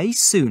mystery may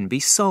soon be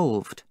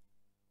solved.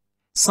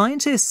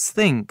 Scientists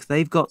think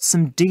they've got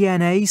some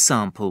DNA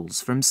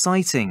samples from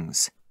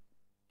sightings.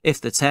 If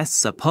the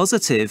tests are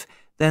positive,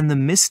 then the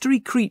mystery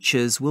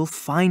creatures will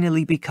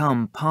finally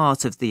become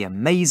part of the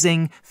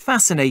amazing,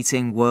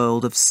 fascinating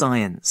world of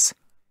science.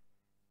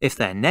 If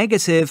they're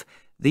negative,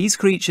 these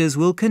creatures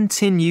will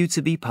continue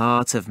to be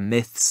part of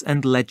myths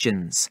and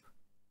legends.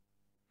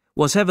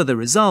 Whatever the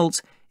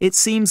result, it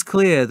seems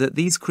clear that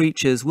these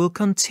creatures will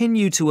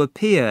continue to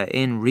appear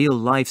in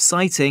real-life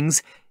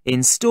sightings,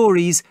 in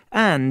stories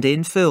and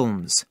in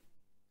films.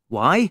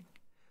 Why?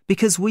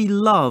 Because we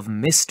love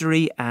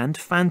mystery and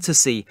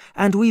fantasy,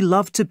 and we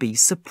love to be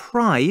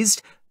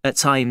surprised, at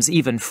times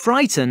even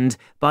frightened,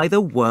 by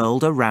the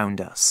world around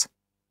us.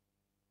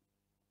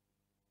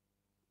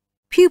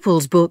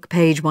 Pupils Book,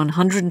 page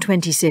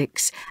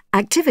 126,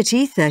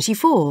 Activity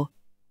 34.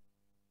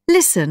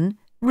 Listen,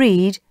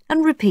 read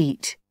and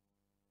repeat.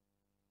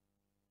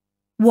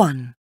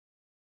 1,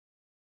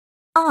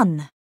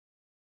 Un,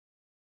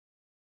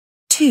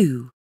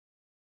 2,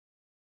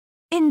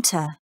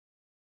 inter,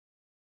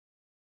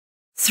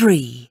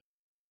 3,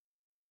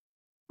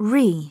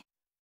 re,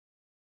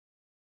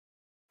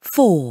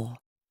 4,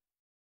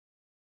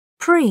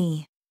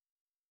 pre,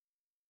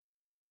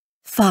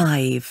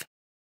 5,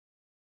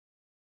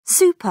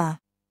 super.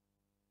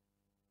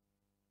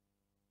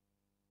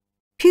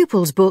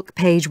 Pupils Book,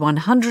 page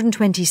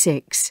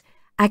 126,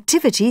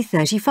 Activity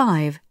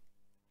 35.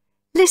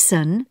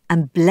 Listen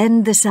and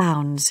blend the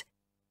sounds.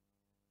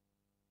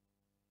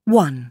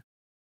 1,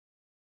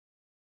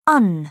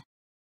 Un,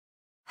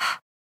 h,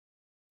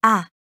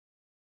 a,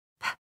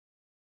 p,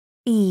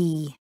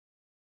 e,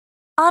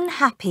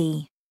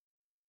 unhappy.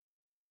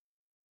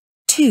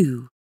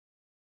 2,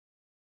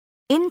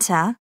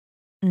 Inter,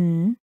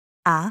 n,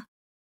 a,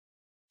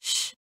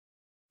 sh,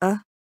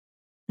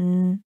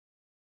 n,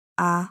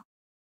 a,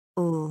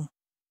 u.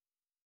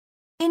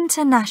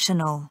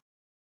 International.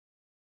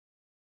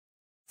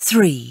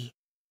 3,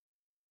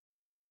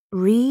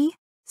 Re,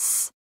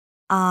 s,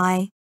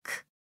 I, k,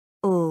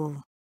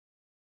 u.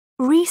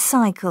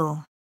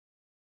 Recycle.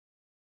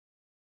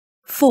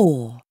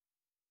 4,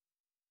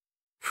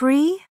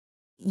 Pre,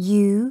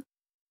 u,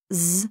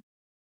 z,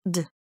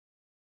 d.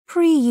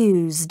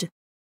 Pre-used.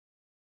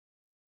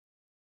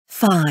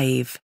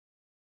 5,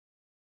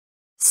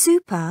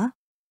 Super,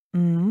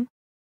 m,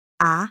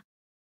 a,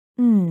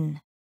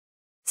 n.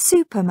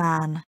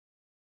 Superman.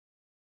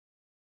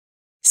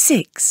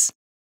 6,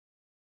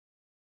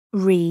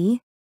 Re,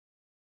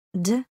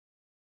 d,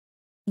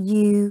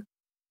 u,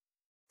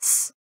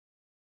 s.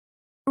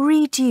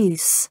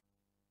 Reduce.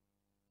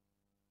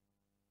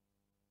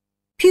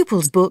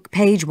 Pupils Book,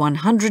 page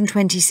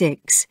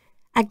 126,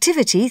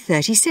 Activity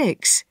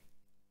 36.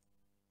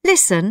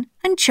 Listen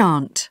and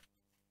chant.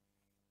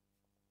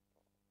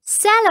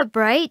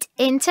 Celebrate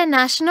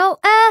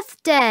International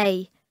Earth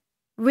Day.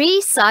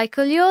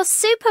 Recycle your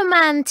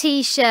Superman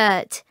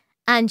t-shirt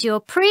and your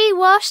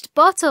pre-washed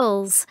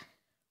bottles.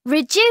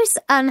 Reduce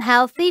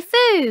unhealthy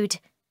food.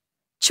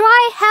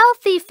 Try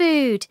healthy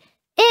food.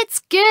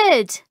 It's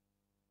good.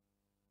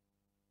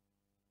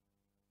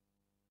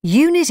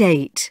 Unit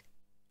 8.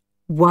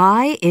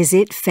 Why is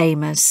it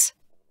famous?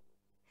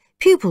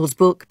 Pupils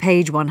Book,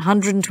 page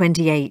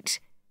 128.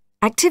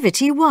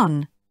 Activity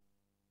 1.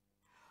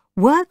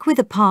 Work with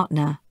a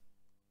partner.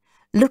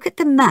 Look at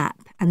the map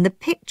and the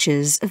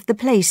pictures of the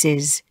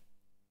places.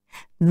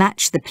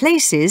 Match the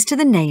places to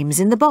the names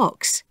in the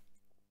box.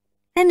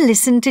 Then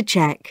listen to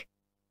check.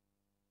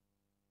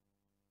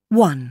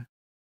 1,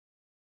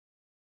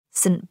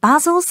 St.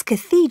 Basil's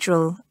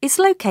Cathedral is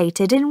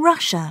located in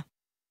Russia.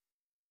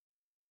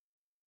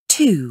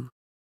 2,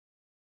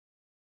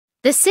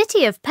 The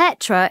city of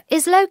Petra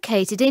is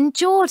located in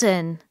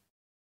Jordan.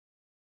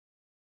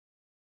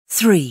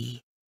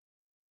 3,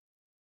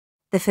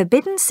 The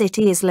Forbidden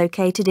City is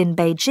located in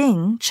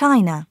Beijing,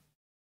 China.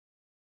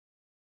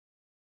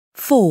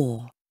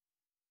 4,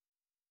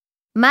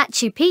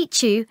 Machu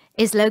Picchu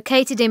is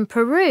located in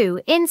Peru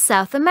in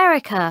South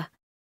America.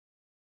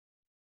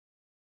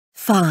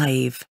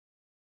 5,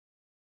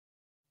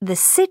 The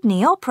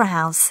Sydney Opera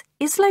House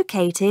is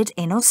located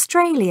in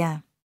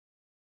Australia.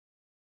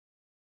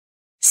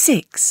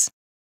 6,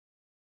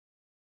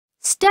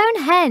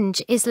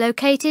 Stonehenge is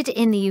located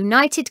in the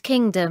United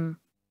Kingdom.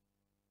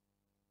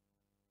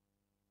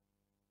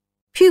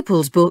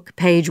 Pupils Book,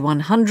 page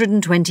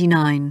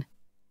 129.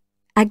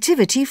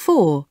 Activity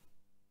 4.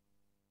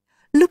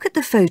 Look at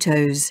the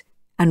photos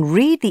and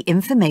read the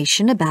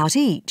information about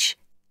each.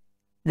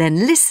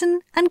 Then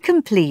listen and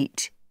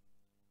complete.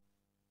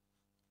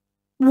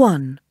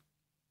 1,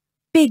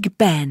 Big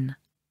Ben,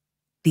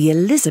 the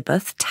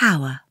Elizabeth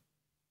Tower.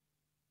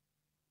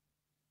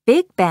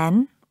 Big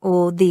Ben,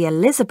 or the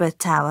Elizabeth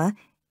Tower,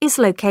 is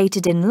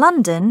located in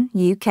London,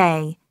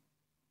 UK.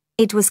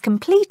 It was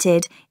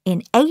completed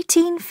in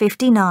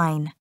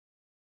 1859.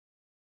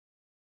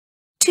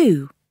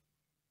 2.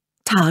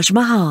 Taj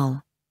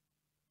Mahal.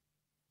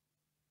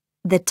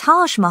 The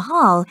Taj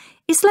Mahal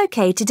is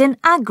located in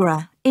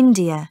Agra,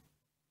 India.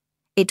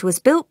 It was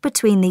built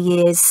between the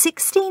years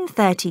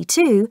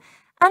 1632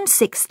 and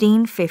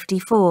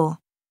 1654.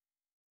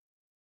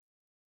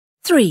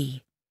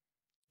 3.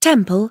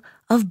 Temple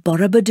of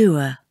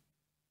Borobudur.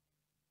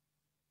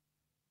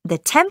 The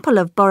Temple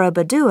of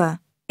Borobudur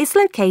is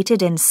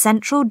located in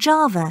central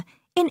Java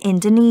in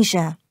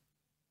Indonesia.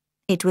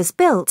 It was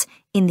built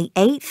in the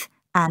 8th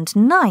and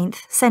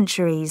 9th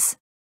centuries.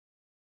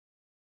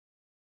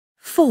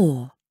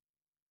 4.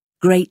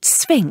 Great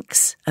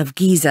Sphinx of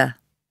Giza.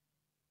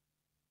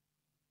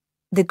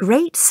 The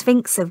Great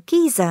Sphinx of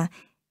Giza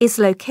is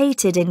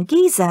located in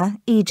Giza,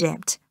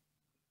 Egypt.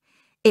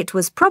 It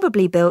was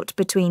probably built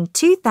between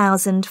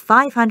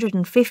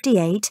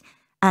 2558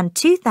 and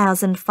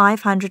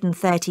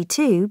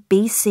 2532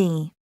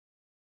 BC.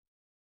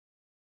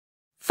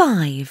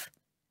 5.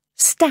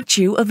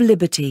 Statue of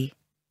Liberty.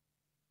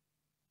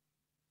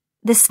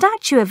 The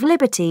Statue of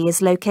Liberty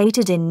is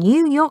located in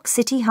New York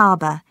City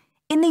Harbor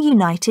in the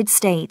United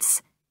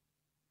States.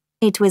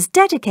 It was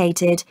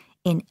dedicated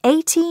in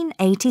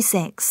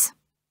 1886.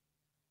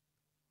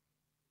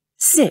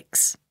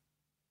 6.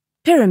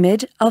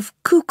 Pyramid of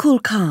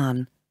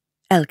Kukulkan,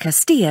 El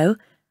Castillo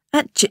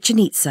at Chichen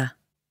Itza.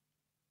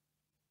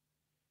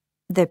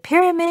 The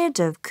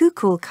Pyramid of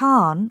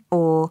Kukulkan,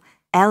 or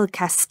El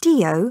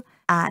Castillo,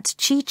 at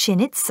Chichen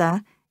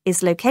Itza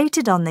is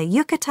located on the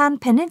Yucatan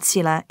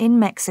Peninsula in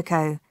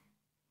Mexico.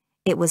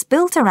 It was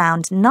built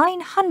around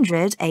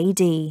 900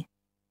 AD.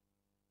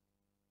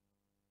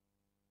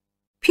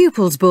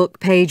 Pupils Book,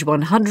 page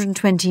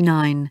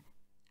 129.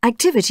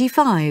 Activity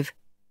 5.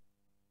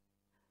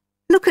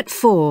 Look at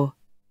 4.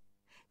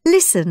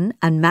 Listen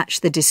and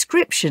match the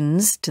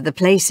descriptions to the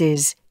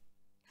places.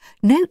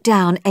 Note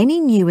down any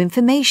new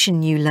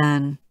information you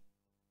learn.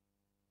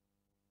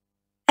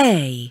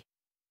 A.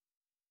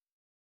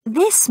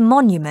 This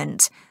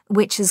monument,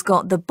 which has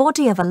got the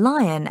body of a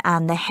lion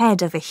and the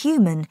head of a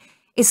human,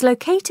 is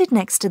located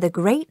next to the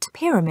Great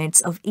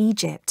Pyramids of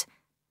Egypt.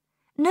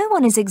 No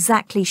one is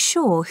exactly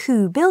sure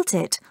who built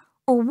it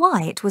or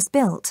why it was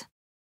built.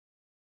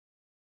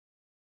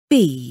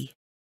 B.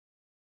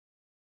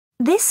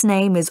 This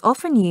name is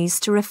often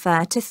used to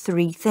refer to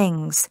 3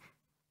 things: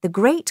 the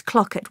Great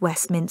Clock at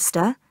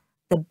Westminster,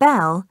 the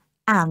bell,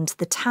 and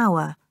the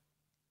tower.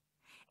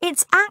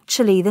 It's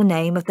actually the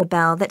name of the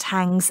bell that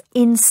hangs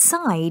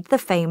inside the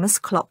famous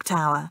clock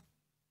tower.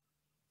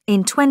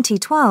 In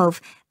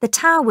 2012, the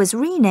tower was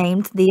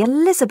renamed the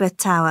Elizabeth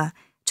Tower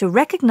to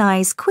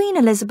recognise Queen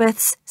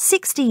Elizabeth's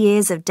 60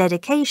 years of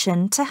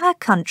dedication to her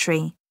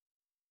country.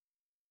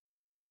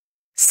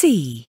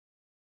 C.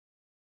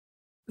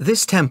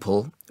 This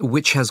temple,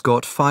 which has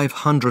got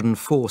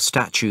 504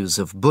 statues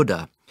of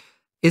Buddha,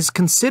 is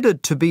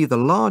considered to be the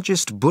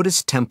largest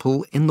Buddhist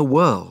temple in the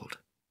world.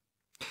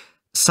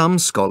 Some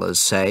scholars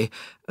say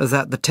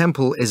that the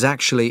temple is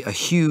actually a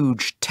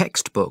huge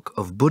textbook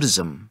of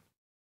Buddhism.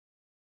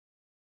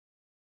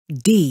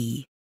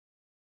 D.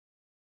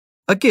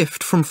 A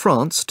gift from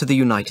France to the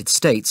United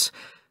States,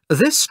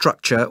 this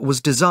structure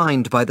was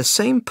designed by the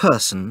same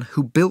person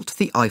who built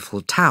the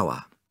Eiffel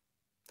Tower.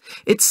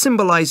 It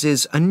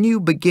symbolises a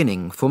new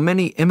beginning for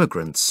many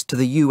immigrants to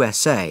the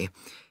USA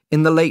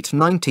in the late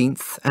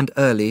 19th and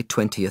early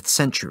 20th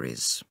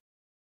centuries.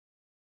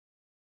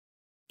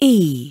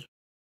 E.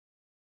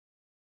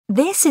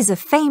 This is a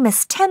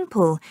famous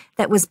temple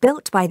that was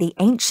built by the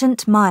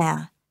ancient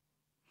Maya.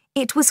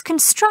 It was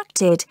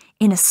constructed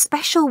in a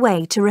special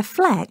way to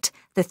reflect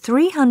the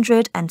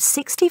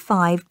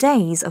 365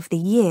 days of the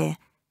year,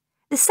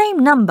 the same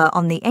number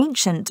on the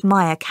ancient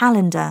Maya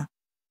calendar.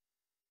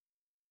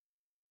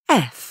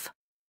 F.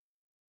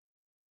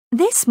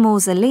 This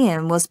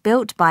mausoleum was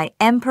built by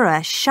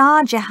Emperor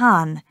Shah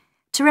Jahan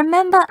to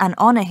remember and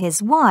honour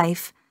his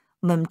wife,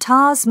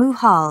 Mumtaz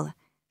Mahal,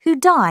 who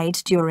died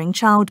during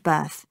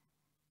childbirth.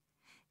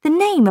 The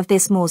name of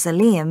this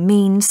mausoleum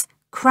means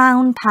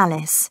Crown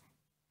Palace.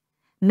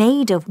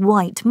 Made of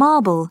white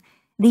marble,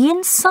 the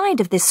inside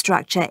of this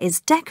structure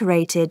is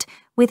decorated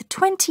with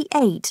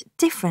 28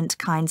 different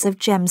kinds of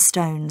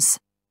gemstones.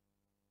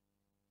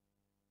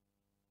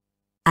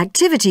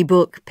 Activity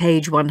Book,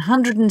 page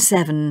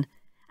 107.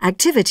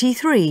 Activity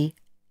 3.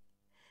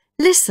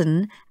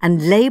 Listen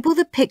and label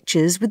the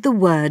pictures with the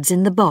words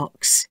in the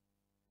box.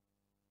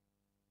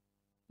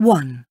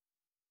 1.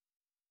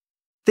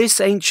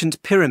 This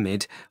ancient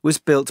pyramid was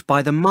built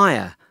by the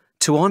Maya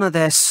to honour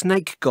their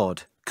snake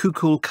god,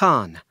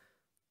 Kukulkan.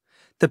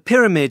 The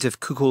pyramid of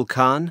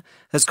Kukulkan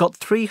has got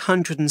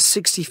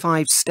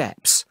 365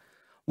 steps,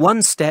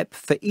 1 step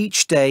for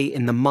each day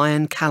in the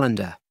Mayan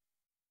calendar.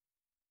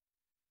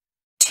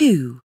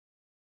 2.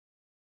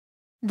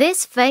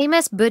 This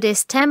famous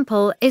Buddhist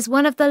temple is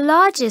one of the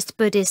largest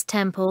Buddhist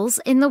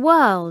temples in the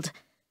world.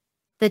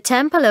 The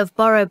Temple of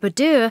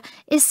Borobudur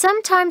is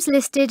sometimes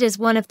listed as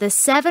one of the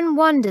 7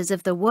 wonders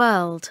of the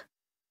world.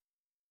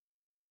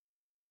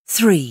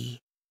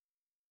 3.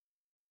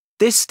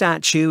 This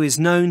statue is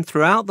known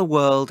throughout the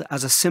world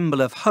as a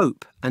symbol of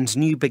hope and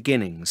new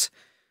beginnings.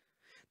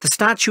 The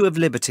Statue of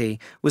Liberty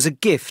was a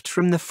gift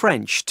from the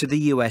French to the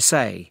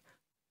USA.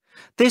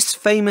 This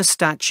famous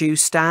statue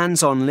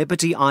stands on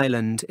Liberty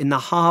Island in the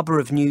harbour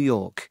of New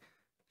York.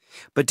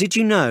 But did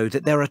you know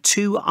that there are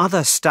 2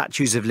 other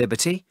statues of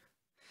Liberty?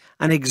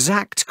 An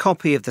exact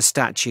copy of the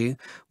statue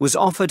was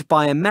offered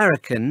by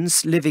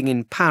Americans living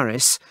in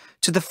Paris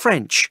to the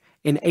French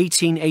in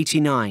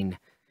 1889.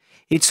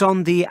 It's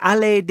on the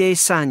Allée des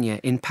Cygnes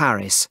in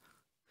Paris.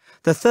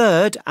 The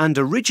third and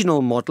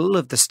original model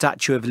of the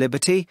Statue of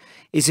Liberty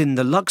is in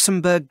the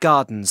Luxembourg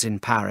Gardens in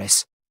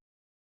Paris.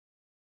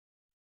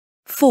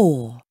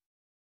 4.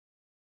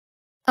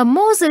 A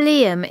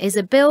mausoleum is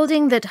a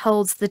building that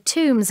holds the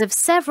tombs of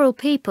several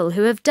people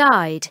who have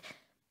died.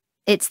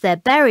 It's their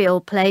burial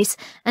place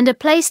and a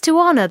place to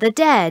honour the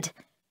dead.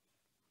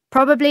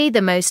 Probably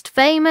the most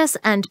famous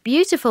and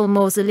beautiful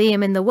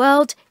mausoleum in the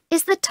world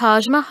is the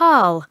Taj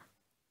Mahal.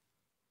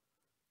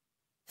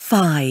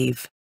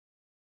 5.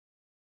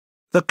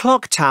 The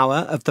clock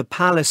tower of the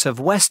Palace of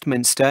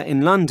Westminster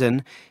in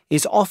London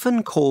is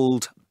often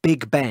called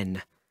Big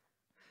Ben.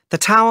 The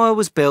tower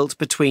was built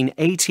between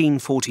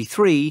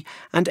 1843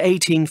 and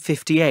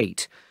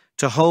 1858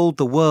 to hold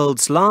the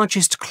world's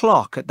largest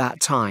clock at that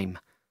time.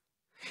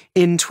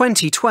 In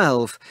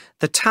 2012,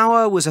 the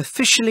tower was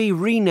officially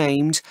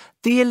renamed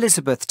the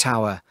Elizabeth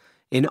Tower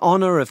in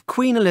honour of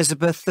Queen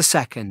Elizabeth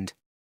II.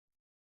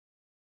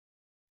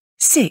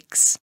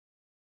 6.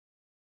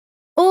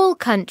 All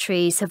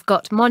countries have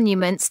got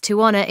monuments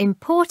to honour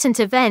important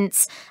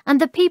events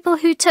and the people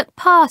who took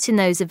part in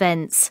those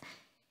events.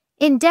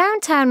 In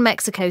downtown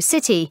Mexico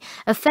City,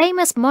 a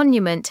famous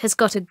monument has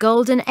got a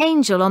golden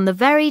angel on the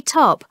very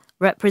top,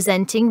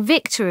 representing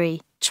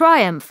victory,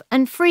 triumph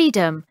and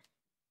freedom.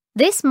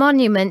 This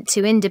monument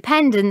to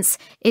independence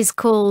is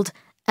called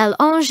El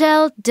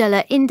Ángel de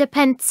la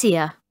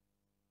Independencia.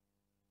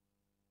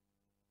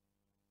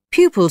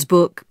 Pupils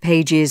Book,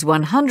 pages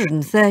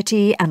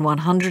 130 and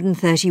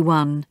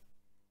 131.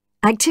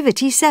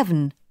 Activity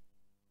 7.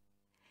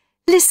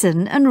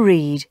 Listen and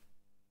read.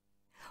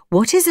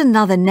 What is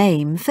another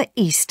name for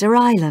Easter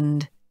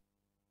Island?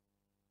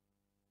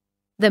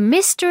 The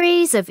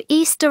Mysteries of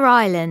Easter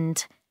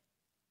Island.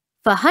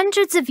 For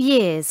hundreds of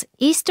years,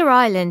 Easter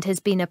Island has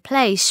been a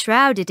place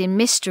shrouded in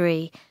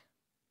mystery.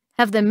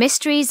 Have the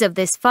mysteries of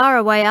this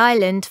faraway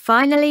island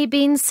finally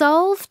been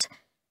solved?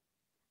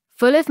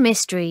 Full of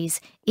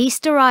mysteries,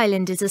 Easter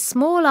Island is a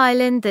small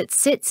island that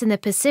sits in the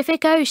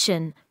Pacific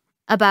Ocean,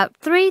 about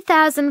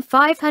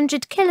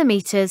 3,500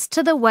 kilometres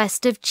to the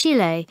west of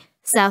Chile,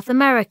 South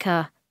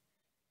America.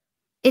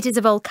 It is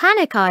a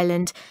volcanic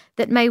island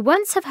that may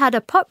once have had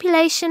a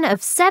population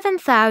of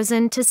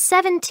 7,000 to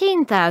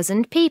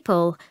 17,000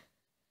 people.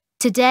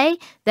 Today,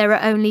 there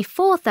are only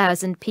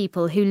 4,000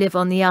 people who live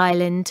on the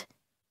island.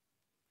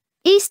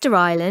 Easter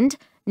Island,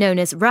 known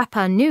as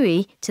Rapa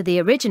Nui to the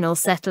original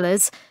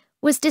settlers,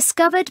 was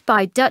discovered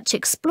by Dutch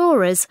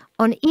explorers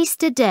on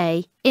Easter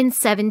Day in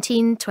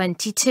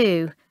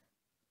 1722.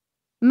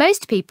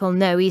 Most people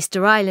know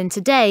Easter Island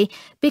today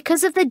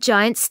because of the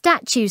giant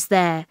statues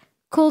there,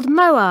 called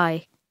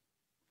moai.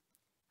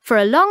 For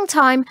a long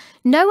time,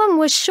 no one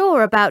was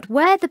sure about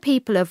where the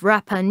people of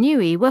Rapa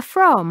Nui were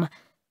from.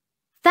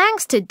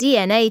 Thanks to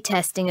DNA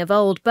testing of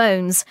old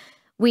bones,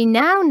 we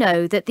now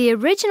know that the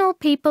original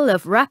people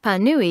of Rapa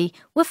Nui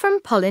were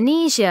from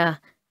Polynesia.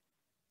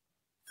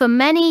 For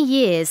many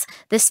years,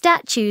 the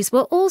statues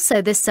were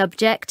also the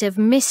subject of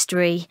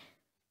mystery.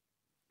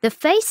 The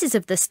faces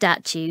of the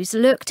statues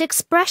looked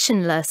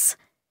expressionless.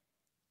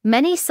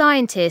 Many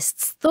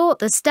scientists thought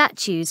the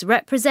statues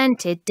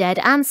represented dead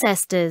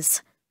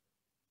ancestors.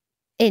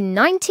 In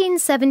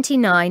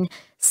 1979,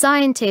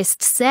 scientist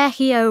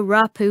Sergio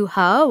Rapu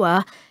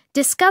Haoa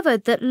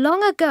discovered that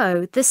long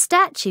ago the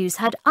statues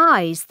had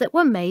eyes that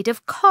were made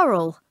of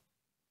coral.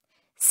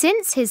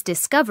 Since his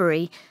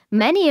discovery,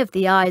 many of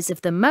the eyes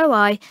of the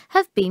moai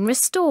have been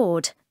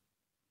restored.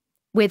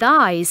 With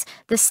eyes,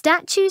 the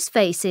statues'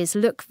 faces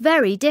look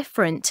very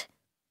different.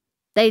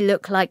 They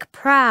look like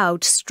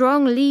proud,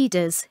 strong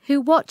leaders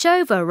who watch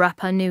over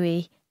Rapa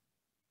Nui.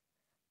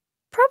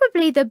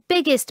 Probably the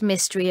biggest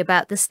mystery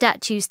about the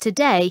statues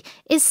today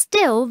is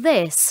still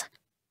this.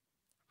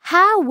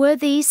 How were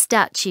these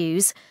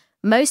statues,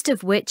 most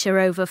of which are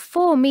over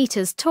 4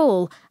 meters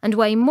tall and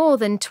weigh more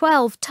than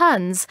 12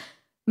 tons,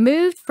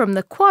 moved from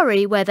the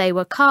quarry where they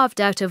were carved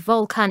out of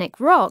volcanic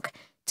rock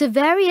to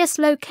various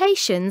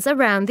locations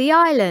around the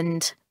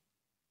island?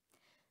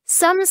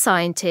 Some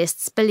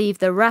scientists believe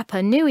the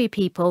Rapa Nui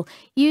people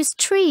used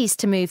trees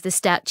to move the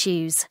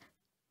statues.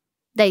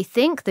 They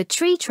think the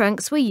tree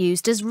trunks were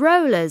used as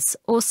rollers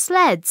or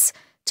sleds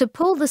to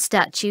pull the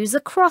statues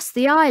across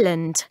the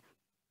island.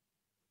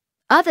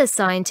 Other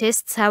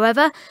scientists,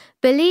 however,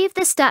 believe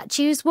the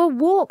statues were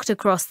walked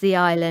across the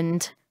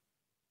island.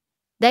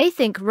 They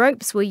think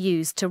ropes were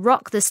used to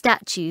rock the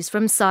statues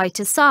from side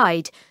to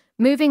side,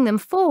 moving them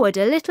forward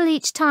a little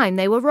each time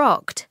they were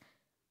rocked.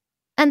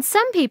 And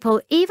some people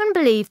even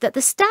believe that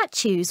the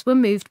statues were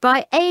moved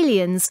by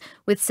aliens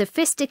with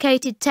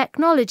sophisticated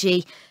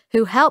technology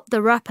who helped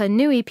the Rapa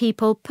Nui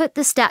people put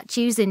the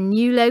statues in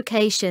new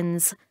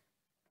locations.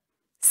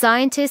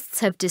 Scientists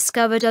have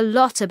discovered a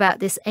lot about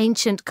this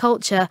ancient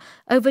culture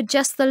over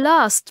just the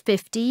last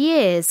 50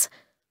 years.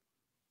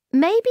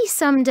 Maybe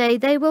someday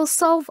they will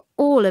solve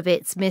all of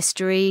its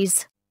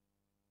mysteries.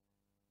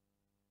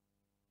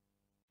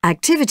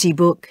 Activity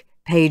Book,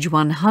 page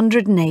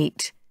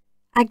 108.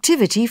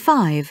 Activity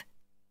 5.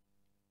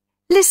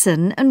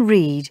 Listen and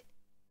read.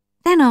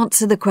 Then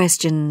answer the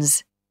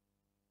questions.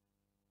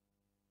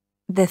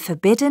 The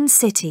Forbidden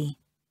City.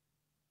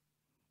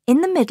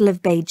 In the middle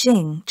of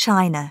Beijing,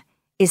 China,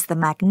 is the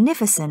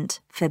magnificent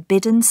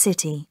Forbidden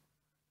City.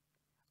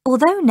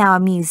 Although now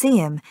a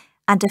museum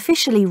and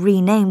officially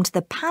renamed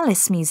the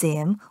Palace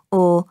Museum,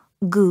 or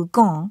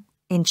Gugong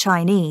in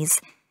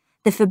Chinese,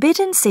 the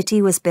Forbidden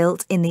City was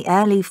built in the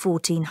early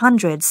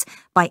 1400s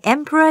by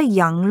Emperor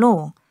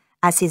Yongle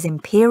as his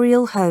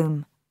imperial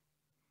home.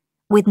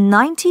 With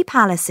 90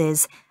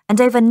 palaces and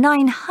over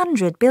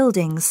 900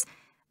 buildings,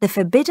 the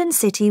Forbidden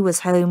City was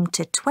home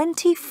to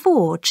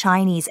 24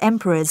 Chinese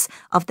emperors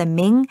of the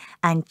Ming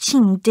and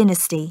Qing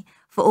dynasty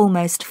for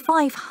almost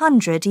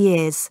 500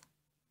 years.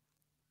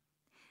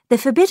 The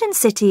Forbidden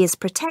City is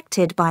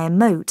protected by a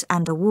moat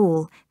and a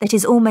wall that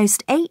is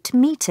almost 8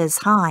 meters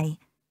high.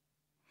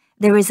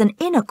 There is an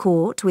inner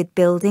court with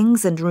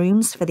buildings and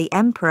rooms for the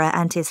emperor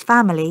and his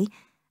family,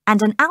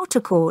 and an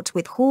outer court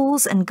with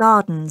halls and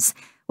gardens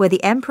where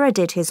the emperor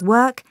did his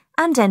work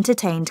and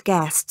entertained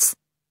guests.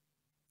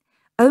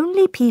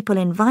 Only people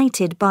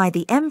invited by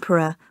the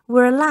emperor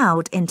were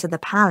allowed into the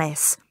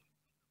palace.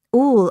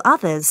 All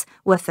others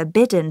were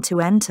forbidden to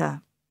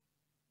enter.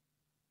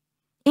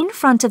 In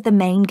front of the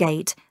main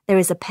gate, there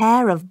is a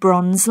pair of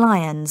bronze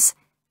lions.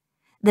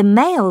 The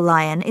male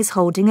lion is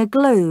holding a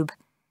globe,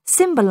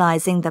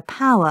 symbolizing the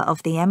power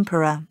of the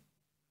emperor.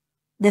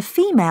 The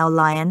female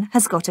lion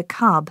has got a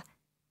cub.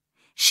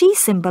 She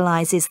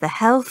symbolizes the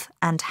health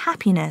and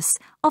happiness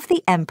of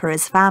the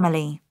emperor's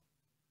family.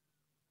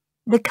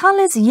 The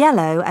colours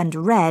yellow and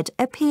red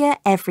appear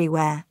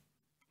everywhere.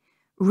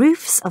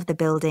 Roofs of the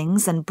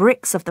buildings and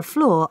bricks of the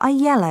floor are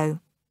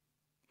yellow.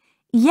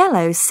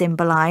 Yellow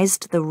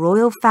symbolized the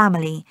royal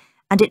family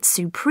and its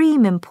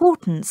supreme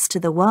importance to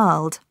the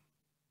world.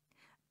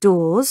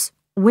 Doors,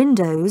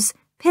 windows,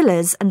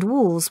 pillars and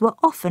walls were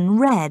often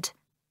red.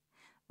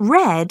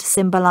 Red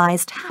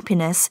symbolized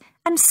happiness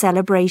and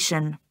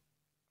celebration.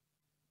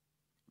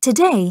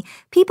 Today,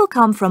 people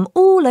come from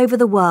all over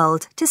the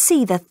world to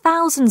see the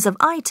thousands of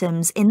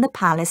items in the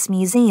Palace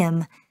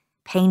Museum.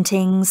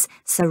 Paintings,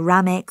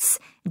 ceramics,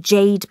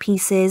 jade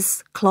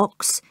pieces,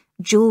 clocks,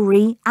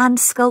 jewellery and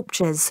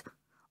sculptures.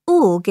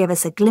 All give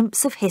us a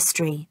glimpse of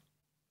history.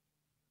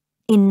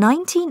 In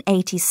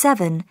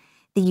 1987,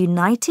 the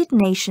United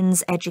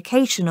Nations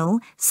Educational,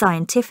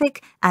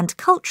 Scientific and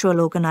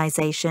Cultural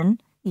Organization,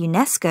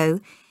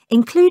 UNESCO,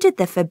 included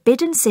the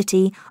Forbidden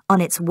City on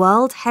its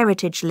World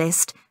Heritage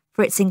List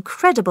for its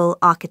incredible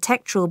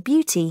architectural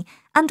beauty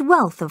and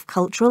wealth of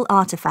cultural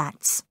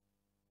artefacts.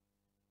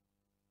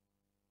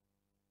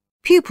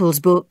 Pupils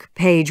Book,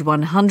 page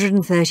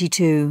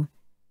 132.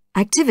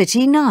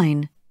 Activity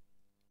 9.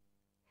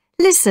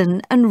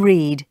 Listen and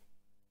read.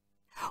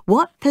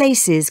 What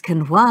places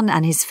can Juan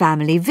and his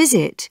family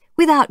visit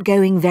without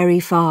going very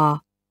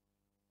far?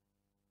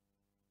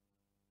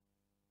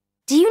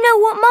 Do you know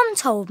what Mum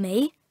told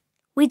me?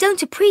 We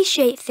don't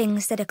appreciate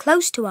things that are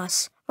close to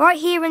us, right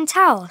here in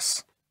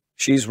Taos.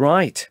 She's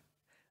right.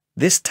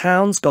 This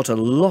town's got a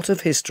lot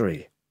of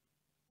history.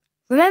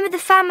 Remember the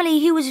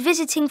family who was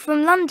visiting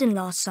from London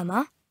last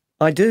summer?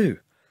 I do.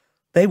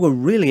 They were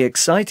really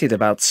excited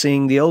about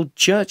seeing the old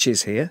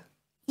churches here.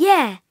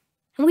 Yeah,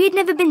 and we had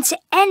never been to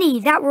any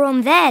that were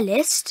on their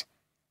list.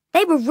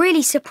 They were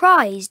really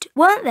surprised,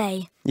 weren't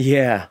they?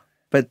 Yeah,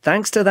 but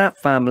thanks to that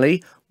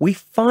family, we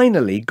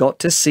finally got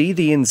to see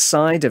the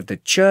inside of the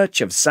Church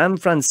of San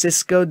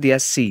Francisco de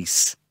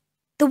Asís.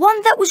 The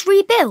one that was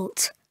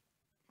rebuilt?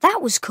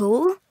 That was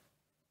cool.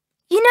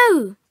 You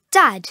know,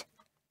 Dad,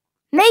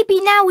 maybe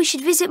now we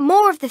should visit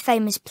more of the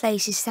famous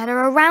places that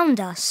are around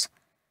us.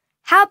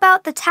 How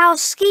about the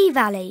Taos Ski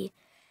Valley?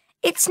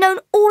 It's known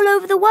all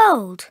over the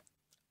world.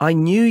 I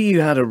knew you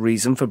had a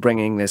reason for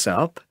bringing this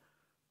up.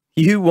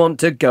 You want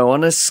to go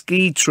on a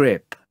ski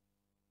trip.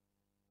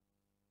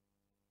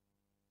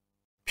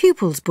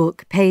 Pupils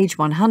Book, page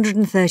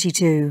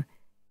 132.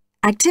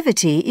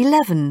 Activity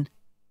 11.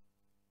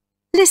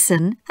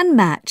 Listen and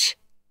match.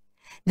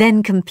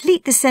 Then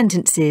complete the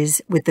sentences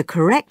with the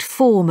correct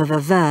form of a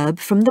verb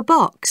from the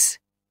box.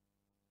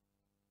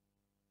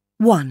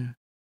 1.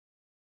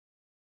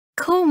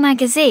 Cool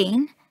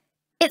magazine?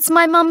 It's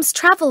my mum's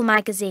travel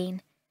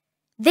magazine.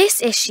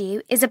 This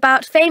issue is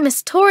about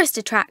famous tourist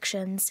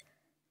attractions.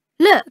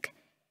 Look,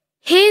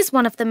 Here's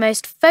one of the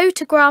most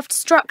photographed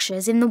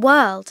structures in the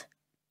world.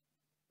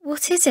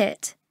 What is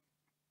it?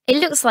 It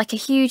looks like a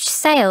huge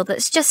sail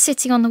that's just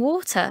sitting on the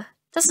water,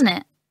 doesn't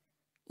it?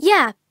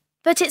 Yeah,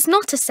 but it's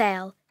not a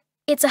sail.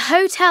 It's a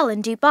hotel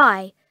in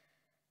Dubai.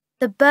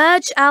 The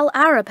Burj Al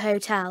Arab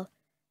Hotel.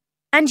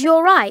 And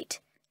you're right.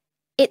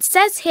 It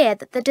says here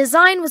that the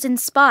design was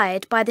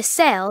inspired by the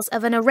sails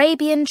of an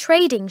Arabian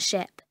trading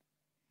ship.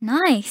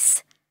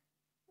 Nice.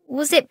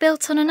 Was it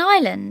built on an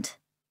island?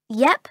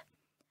 Yep.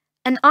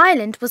 An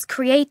island was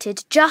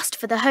created just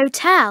for the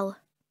hotel.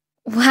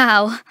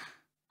 Wow.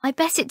 I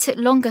bet it took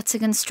longer to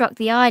construct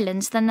the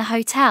island than the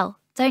hotel,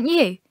 don't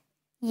you?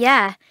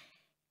 Yeah.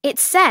 It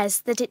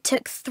says that it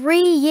took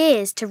 3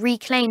 years to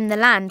reclaim the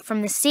land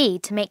from the sea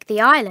to make the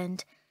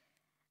island.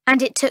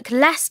 And it took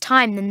less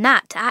time than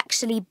that to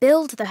actually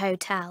build the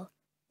hotel.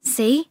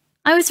 See?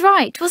 I was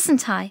right,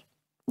 wasn't I?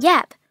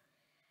 Yep.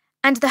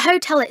 And the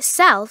hotel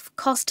itself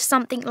cost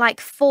something like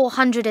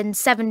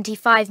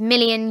 475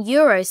 million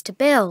euros to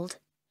build.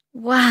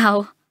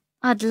 Wow.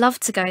 I'd love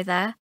to go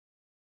there.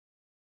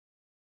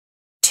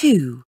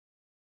 2.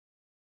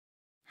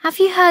 Have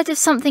you heard of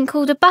something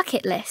called a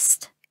bucket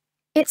list?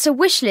 It's a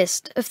wish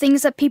list of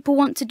things that people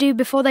want to do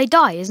before they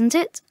die, isn't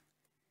it?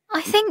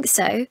 I think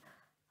so.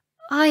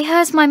 I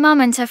heard my mum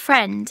and her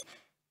friend,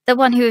 the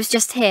one who was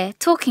just here,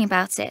 talking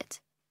about it.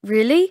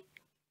 Really?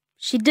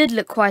 She did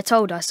look quite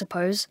old, I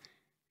suppose.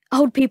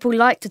 Old people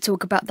like to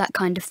talk about that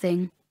kind of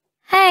thing.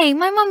 Hey,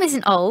 my mum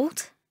isn't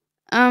old.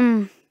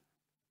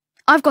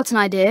 I've got an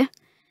idea.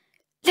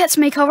 Let's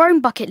make our own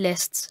bucket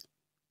lists.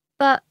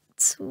 But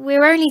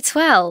we're only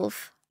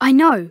 12. I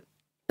know,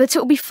 but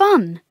it'll be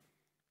fun.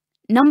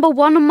 Number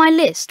 1 on my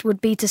list would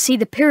be to see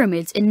the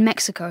pyramids in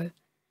Mexico.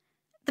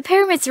 The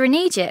pyramids are in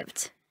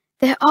Egypt.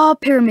 There are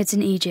pyramids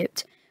in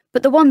Egypt,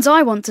 but the ones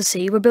I want to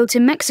see were built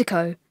in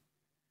Mexico.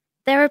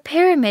 There are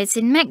pyramids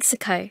in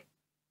Mexico.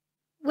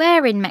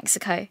 Where in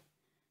Mexico?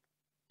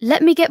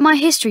 Let me get my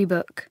history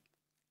book.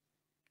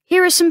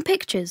 Here are some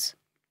pictures.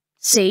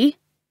 See?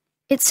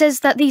 It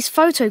says that these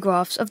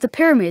photographs of the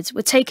pyramids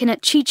were taken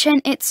at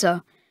Chichen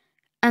Itza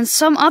and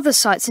some other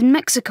sites in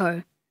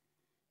Mexico.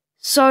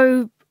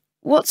 So,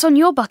 what's on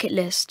your bucket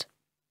list?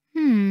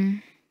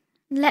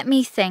 Let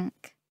me think.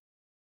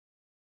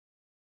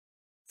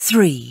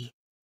 3.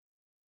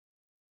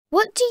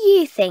 What do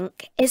you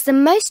think is the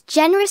most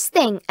generous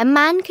thing a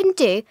man can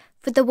do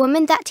for the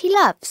woman that he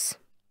loves?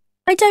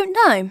 I don't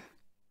know.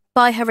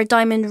 Buy her a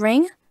diamond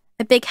ring?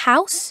 A big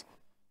house?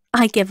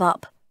 I give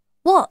up.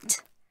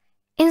 What?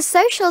 In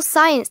social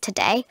science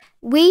today,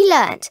 we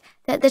learnt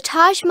that the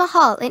Taj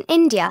Mahal in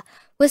India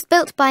was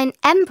built by an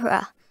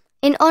emperor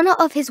in honour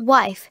of his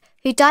wife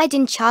who died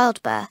in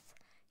childbirth.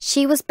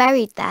 She was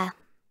buried there.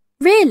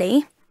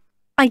 Really?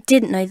 I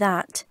didn't know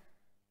that.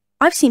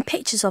 I've seen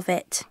pictures of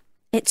it.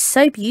 It's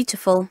so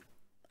beautiful.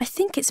 I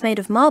think it's made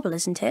of marble,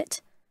 isn't it?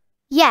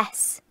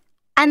 Yes,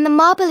 and the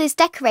marble is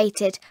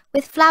decorated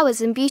with flowers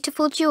and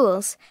beautiful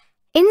jewels.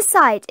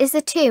 Inside is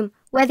the tomb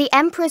where the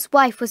emperor's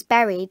wife was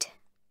buried.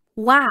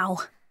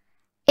 Wow.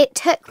 It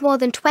took more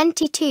than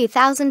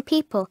 22,000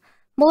 people,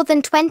 more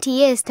than 20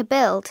 years to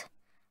build.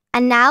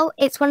 And now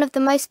it's one of the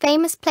most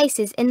famous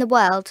places in the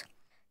world.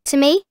 To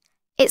me,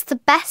 it's the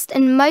best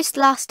and most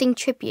lasting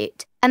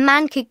tribute a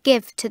man could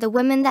give to the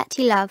woman that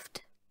he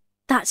loved.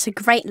 That's a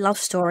great love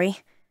story.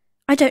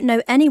 I don't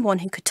know anyone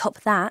who could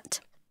top that.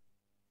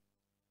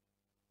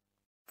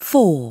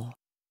 4.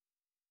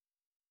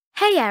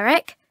 Hey,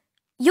 Eric.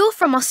 You're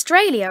from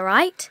Australia,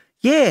 right?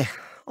 Yeah,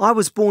 I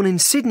was born in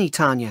Sydney,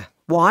 Tanya.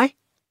 Why?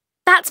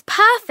 That's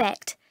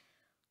perfect.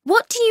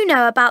 What do you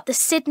know about the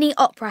Sydney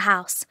Opera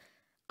House?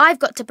 I've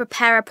got to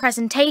prepare a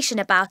presentation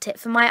about it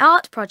for my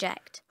art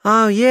project.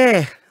 Oh,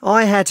 yeah,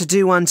 I had to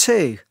do one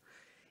too.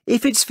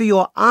 If it's for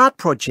your art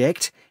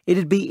project,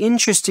 it'd be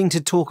interesting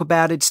to talk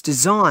about its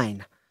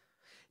design.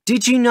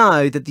 Did you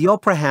know that the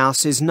Opera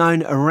House is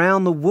known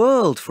around the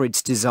world for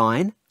its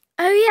design?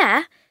 Oh,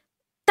 yeah?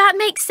 That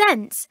makes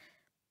sense.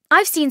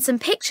 I've seen some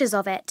pictures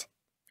of it.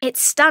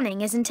 It's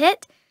stunning, isn't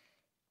it?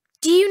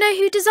 Do you know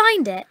who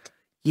designed it?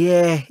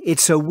 Yeah,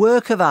 it's a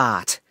work of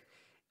art.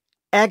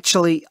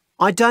 Actually,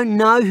 I don't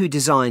know who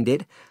designed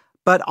it,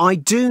 but I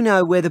do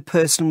know where the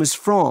person was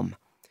from.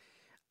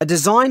 A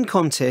design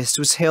contest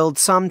was held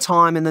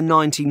sometime in the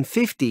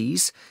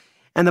 1950s,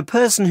 and the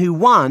person who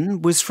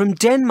won was from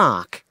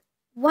Denmark.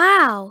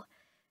 Wow!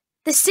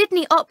 The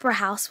Sydney Opera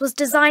House was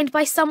designed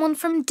by someone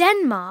from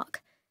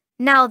Denmark.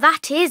 Now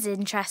that is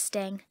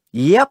interesting.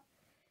 Yep.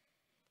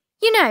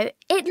 You know,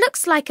 it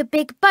looks like a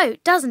big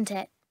boat, doesn't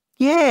it?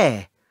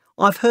 Yeah,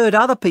 I've heard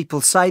other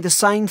people say the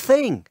same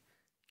thing.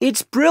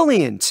 It's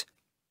brilliant.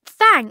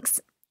 Thanks.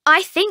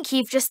 I think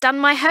you've just done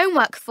my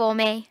homework for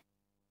me.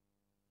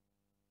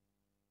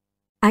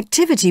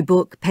 Activity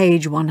book,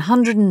 page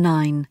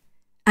 109.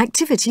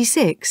 Activity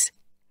 6.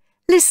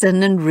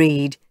 Listen and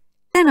read,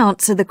 then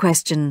answer the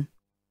question.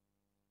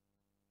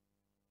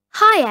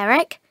 Hi,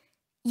 Eric.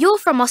 You're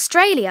from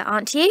Australia,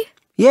 aren't you?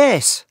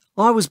 Yes,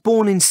 I was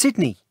born in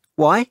Sydney.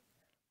 Why?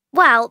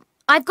 Well,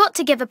 I've got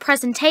to give a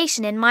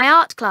presentation in my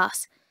art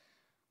class.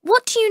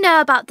 What do you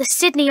know about the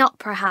Sydney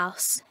Opera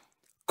House?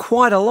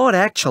 Quite a lot,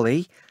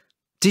 actually.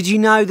 Did you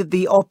know that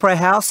the Opera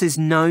House is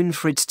known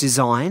for its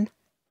design?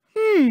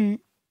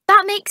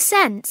 That makes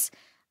sense.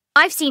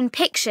 I've seen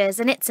pictures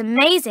and it's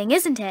amazing,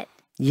 isn't it?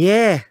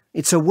 Yeah,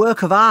 it's a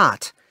work of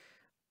art.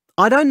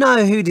 I don't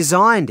know who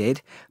designed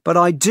it, but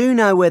I do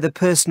know where the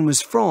person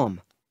was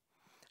from.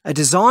 A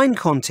design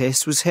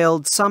contest was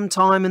held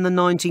sometime in the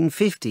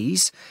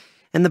 1950s,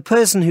 and the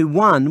person who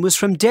won was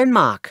from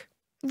Denmark.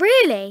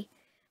 Really?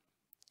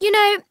 You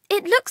know,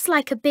 it looks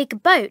like a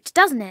big boat,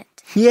 doesn't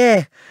it?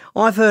 Yeah,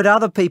 I've heard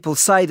other people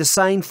say the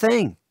same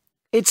thing.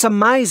 It's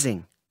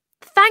amazing.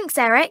 Thanks,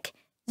 Eric.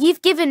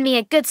 You've given me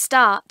a good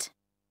start.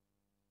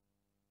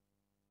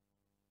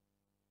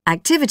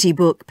 Activity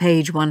Book,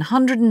 page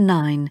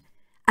 109.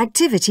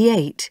 Activity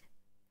 8.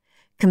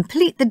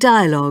 Complete the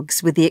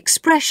dialogues with the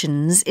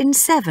expressions in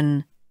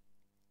 7.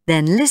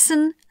 Then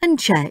listen and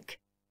check.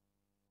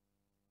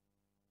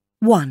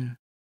 1.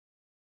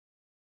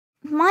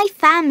 My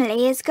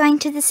family is going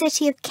to the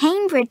city of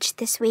Cambridge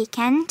this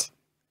weekend.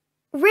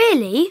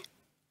 Really?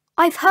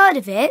 I've heard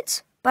of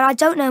it, but I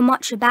don't know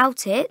much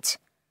about it.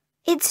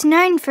 It's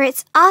known for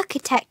its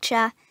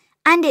architecture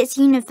and its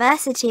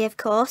university, of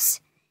course.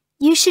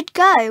 You should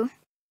go.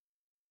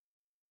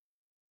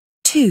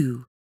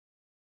 2.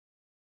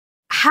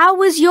 How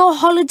was your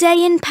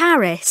holiday in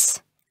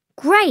Paris?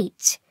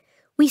 Great!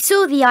 We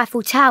saw the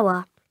Eiffel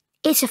Tower.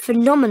 It's a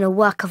phenomenal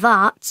work of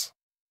art.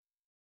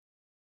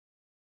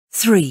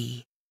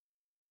 3.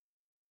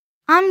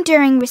 I'm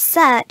doing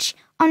research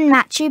on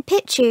Machu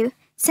Picchu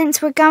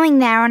since we're going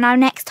there on our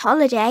next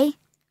holiday.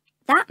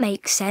 That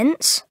makes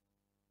sense.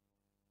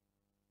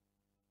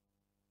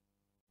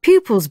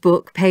 Pupils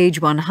Book,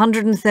 page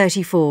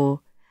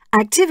 134.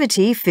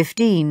 Activity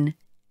 15.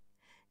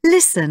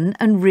 Listen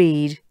and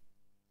read.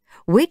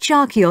 Which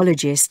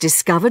archaeologist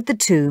discovered the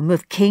tomb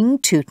of King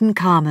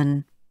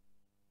Tutankhamun?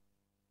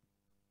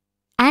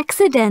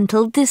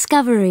 Accidental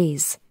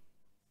discoveries.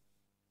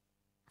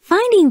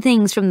 Finding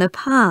things from the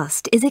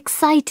past is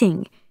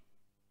exciting.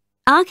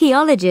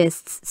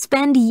 Archaeologists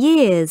spend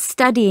years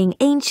studying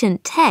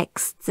ancient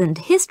texts and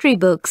history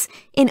books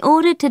in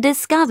order to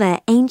discover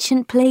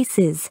ancient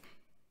places.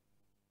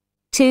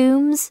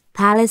 Tombs,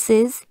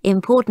 palaces,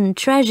 important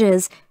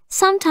treasures,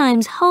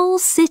 sometimes whole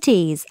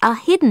cities are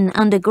hidden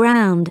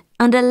underground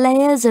under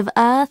layers of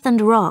earth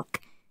and rock.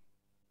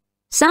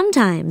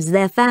 Sometimes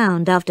they're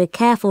found after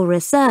careful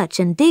research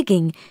and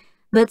digging,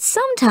 but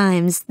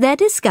sometimes they're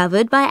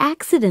discovered by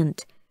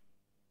accident.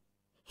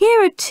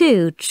 Here are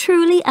 2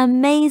 truly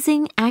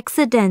amazing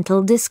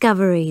accidental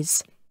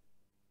discoveries.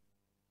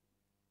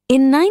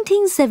 In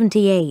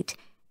 1978,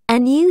 a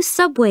new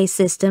subway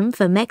system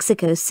for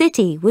Mexico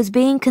City was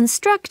being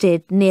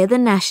constructed near the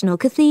National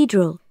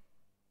Cathedral.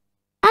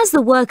 As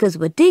the workers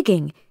were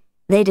digging,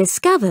 they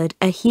discovered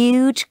a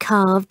huge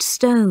carved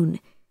stone.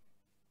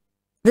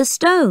 The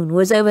stone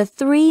was over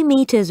 3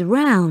 meters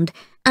round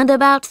and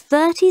about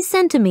 30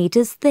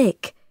 centimeters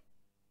thick.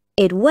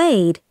 It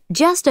weighed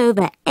just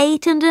over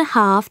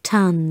 8.5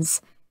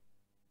 tons.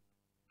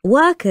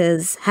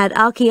 Workers had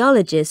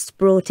archaeologists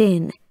brought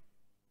in.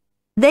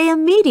 They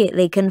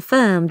immediately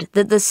confirmed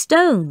that the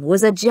stone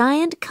was a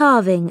giant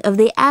carving of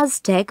the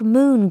Aztec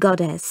moon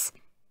goddess.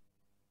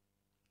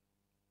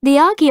 The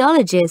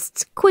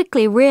archaeologists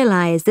quickly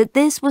realized that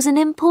this was an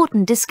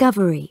important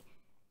discovery.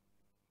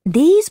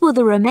 These were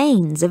the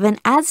remains of an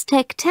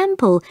Aztec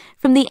temple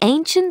from the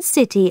ancient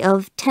city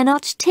of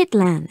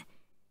Tenochtitlan.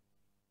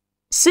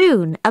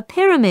 Soon, a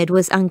pyramid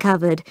was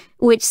uncovered,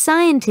 which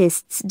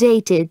scientists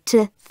dated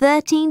to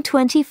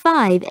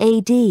 1325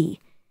 AD.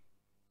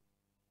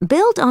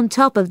 Built on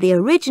top of the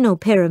original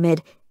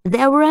pyramid,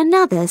 there were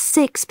another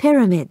 6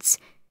 pyramids.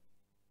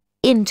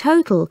 In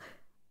total,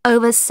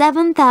 over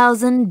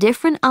 7,000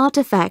 different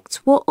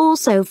artifacts were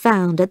also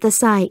found at the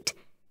site.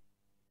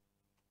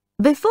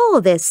 Before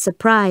this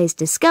surprise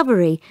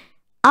discovery,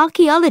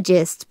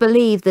 archaeologists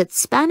believed that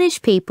Spanish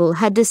people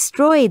had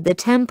destroyed the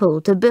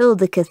temple to build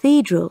the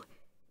cathedral.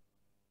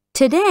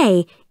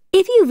 Today,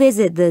 if you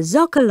visit the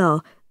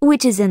Zócalo,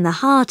 which is in the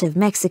heart of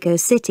Mexico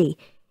City,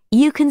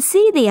 you can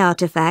see the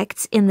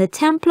artifacts in the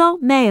Templo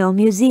Mayor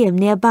Museum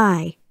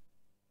nearby.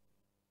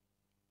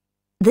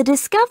 The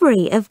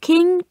discovery of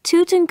King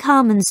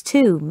Tutankhamun's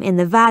tomb in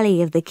the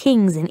Valley of the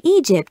Kings in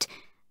Egypt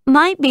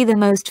might be the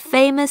most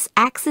famous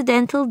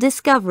accidental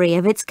discovery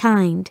of its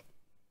kind.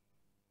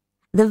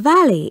 The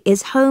valley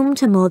is home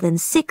to more than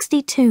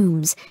 60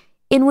 tombs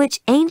in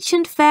which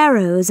ancient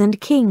pharaohs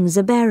and kings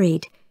are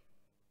buried.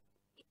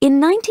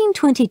 In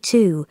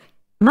 1922,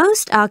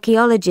 most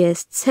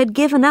archaeologists had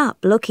given up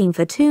looking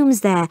for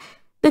tombs there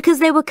because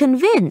they were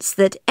convinced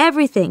that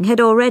everything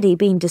had already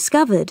been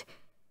discovered.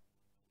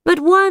 But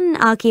one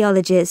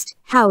archaeologist,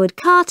 Howard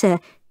Carter,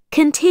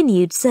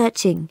 continued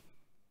searching.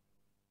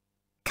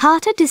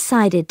 Carter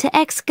decided to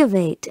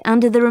excavate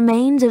under the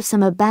remains of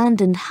some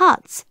abandoned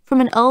huts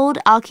from an old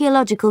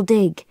archaeological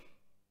dig.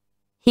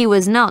 He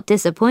was not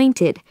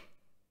disappointed.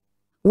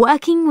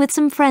 Working with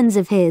some friends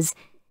of his,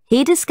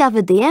 he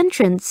discovered the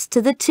entrance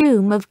to the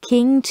tomb of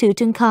King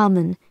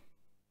Tutankhamun.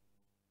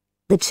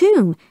 The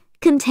tomb,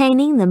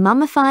 containing the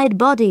mummified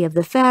body of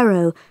the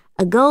pharaoh,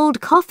 a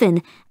gold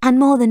coffin, and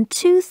more than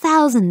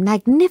 2,000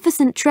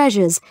 magnificent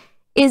treasures,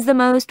 is the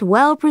most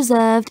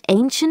well-preserved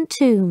ancient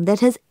tomb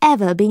that has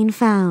ever been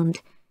found.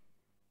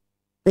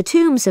 The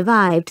tomb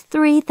survived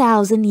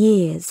 3,000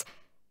 years,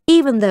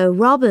 even though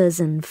robbers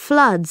and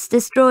floods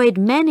destroyed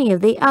many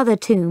of the other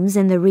tombs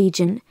in the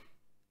region.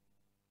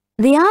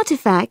 The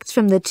artifacts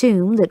from the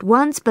tomb that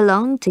once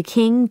belonged to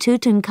King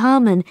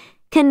Tutankhamun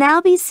can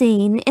now be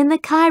seen in the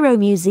Cairo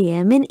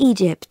Museum in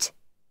Egypt.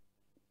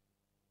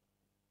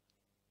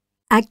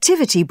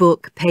 Activity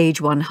Book, page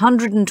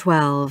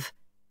 112.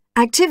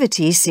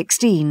 Activity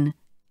 16.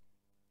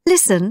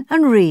 Listen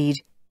and read.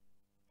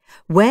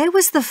 Where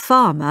was the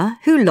farmer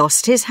who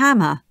lost his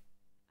hammer?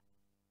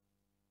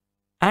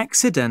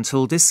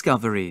 Accidental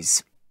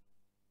discoveries.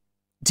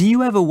 Do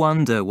you ever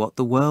wonder what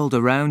the world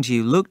around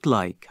you looked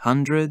like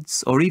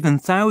hundreds or even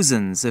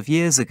thousands of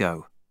years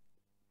ago?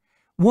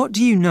 What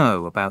do you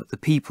know about the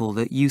people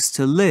that used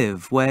to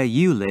live where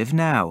you live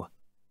now?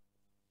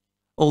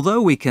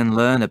 Although we can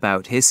learn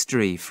about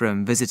history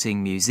from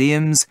visiting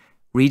museums,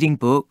 reading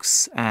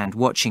books, and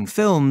watching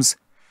films,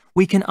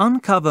 we can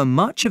uncover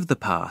much of the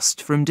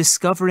past from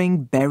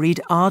discovering buried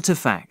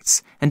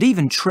artifacts and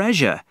even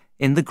treasure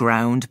in the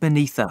ground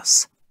beneath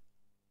us.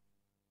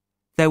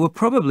 There were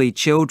probably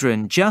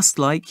children just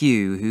like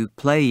you who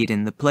played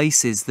in the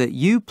places that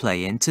you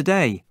play in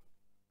today.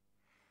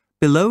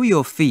 Below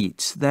your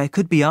feet, there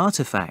could be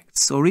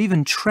artifacts or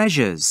even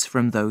treasures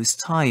from those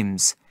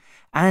times,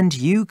 and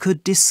you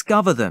could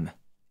discover them,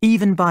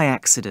 even by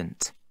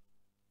accident.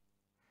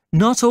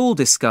 Not all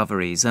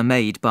discoveries are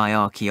made by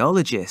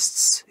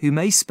archaeologists, who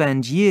may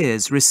spend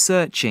years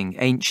researching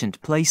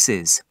ancient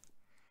places.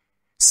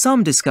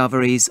 Some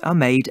discoveries are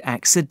made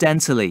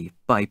accidentally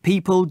by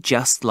people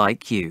just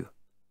like you.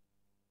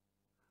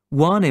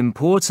 One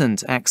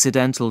important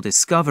accidental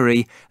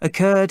discovery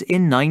occurred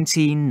in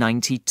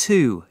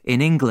 1992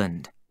 in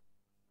England.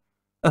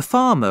 A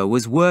farmer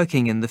was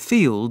working in the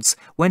fields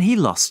when he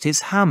lost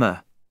his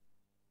hammer.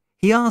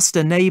 He asked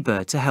a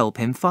neighbour to help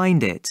him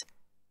find it.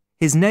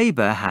 His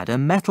neighbour had a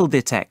metal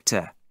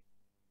detector.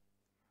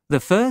 The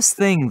first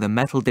thing the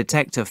metal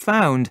detector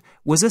found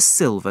was a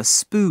silver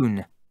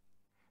spoon.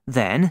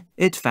 Then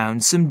it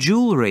found some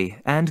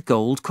jewellery and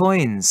gold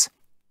coins.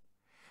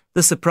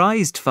 The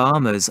surprised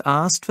farmers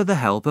asked for the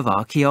help of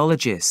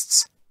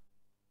archaeologists.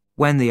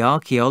 When the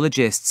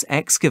archaeologists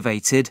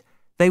excavated,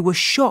 they were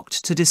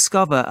shocked to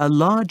discover a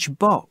large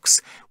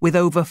box with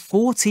over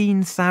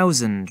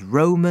 14,000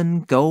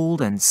 Roman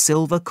gold and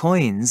silver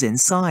coins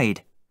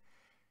inside.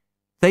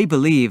 They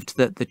believed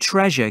that the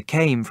treasure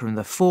came from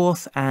the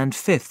 4th and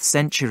 5th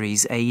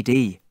centuries AD.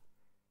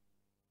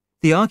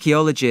 The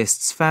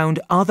archaeologists found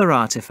other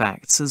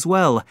artifacts as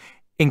well,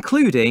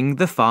 including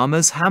the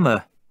farmer's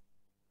hammer.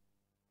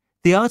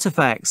 The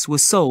artifacts were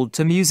sold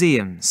to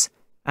museums,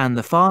 and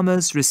the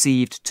farmers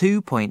received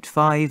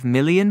 £2.5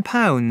 million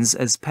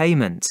as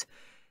payment.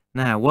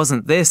 Now,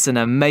 wasn't this an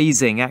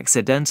amazing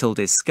accidental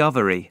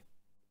discovery?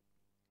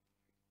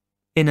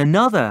 In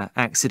another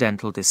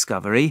accidental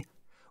discovery,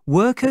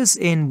 workers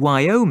in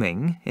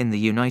Wyoming, in the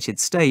United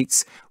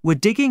States, were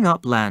digging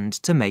up land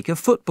to make a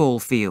football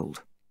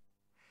field.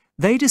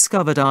 They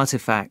discovered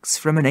artifacts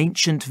from an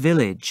ancient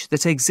village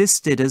that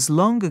existed as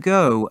long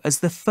ago as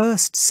the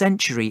 1st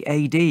century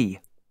AD.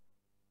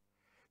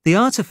 The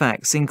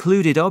artifacts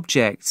included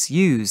objects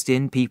used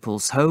in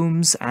people's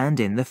homes and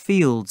in the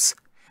fields,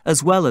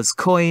 as well as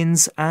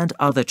coins and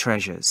other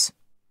treasures.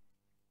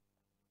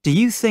 Do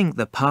you think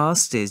the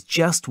past is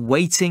just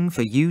waiting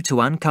for you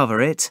to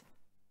uncover it?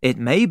 It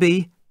may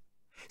be.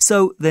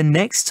 So the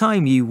next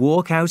time you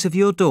walk out of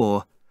your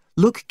door,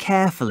 look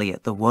carefully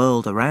at the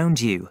world around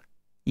you.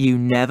 You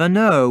never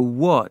know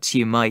what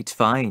you might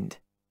find.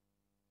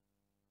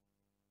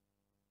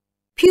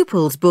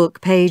 Pupils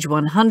Book, page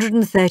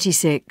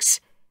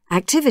 136.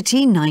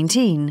 Activity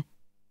 19.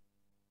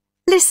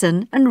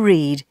 Listen and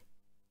read.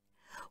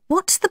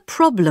 What's the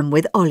problem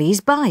with Ollie's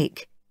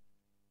bike?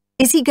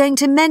 Is he going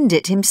to mend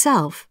it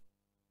himself?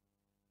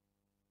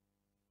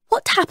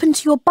 What happened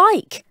to your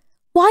bike?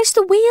 Why's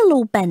the wheel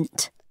all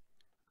bent?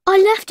 I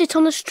left it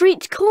on a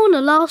street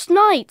corner last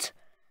night,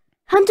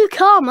 and a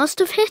car must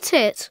have hit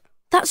it.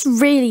 That's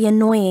really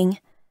annoying.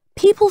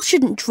 People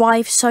shouldn't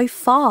drive so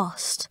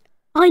fast.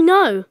 I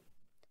know.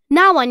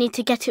 Now I need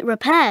to get it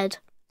repaired.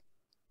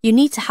 You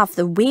need to have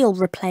the wheel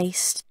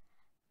replaced.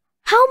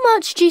 How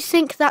much do you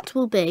think that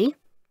will be?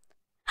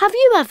 Have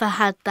you ever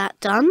had that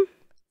done?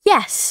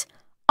 Yes,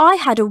 I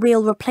had a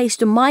wheel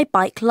replaced on my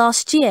bike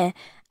last year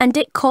and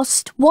it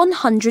cost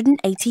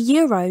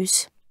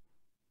 €180.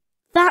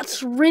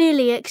 That's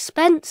really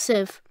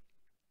expensive.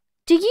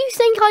 Do you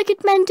think I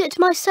could mend it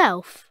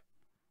myself?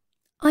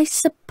 I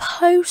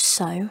suppose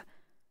so,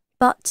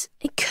 but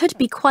it could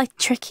be quite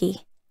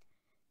tricky.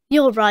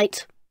 You're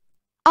right.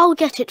 I'll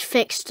get it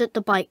fixed at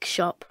the bike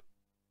shop.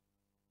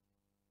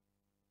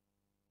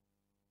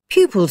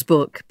 Pupils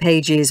Book,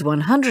 pages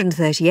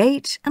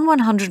 138 and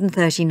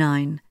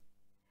 139.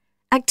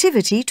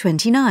 Activity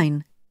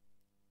 29.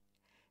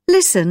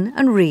 Listen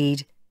and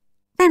read,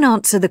 then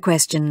answer the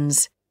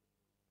questions.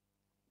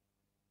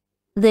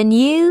 The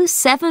new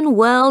 7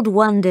 World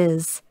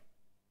Wonders.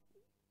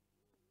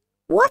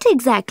 What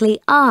exactly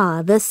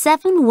are the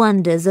 7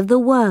 wonders of the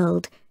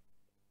world?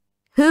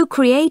 Who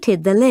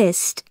created the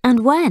list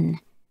and when?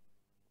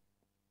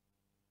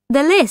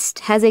 The list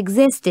has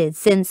existed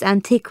since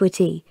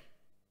antiquity.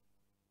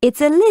 It's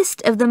a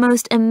list of the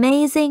most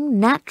amazing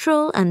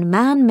natural and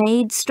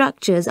man-made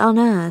structures on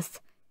Earth.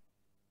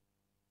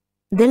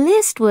 The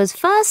list was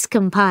first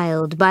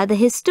compiled by the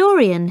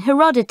historian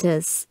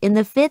Herodotus in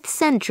the 5th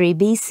century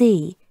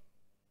BC.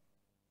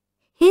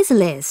 His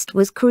list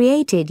was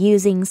created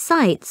using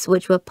sites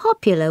which were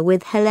popular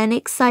with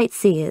Hellenic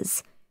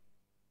sightseers.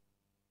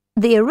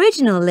 The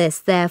original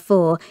list,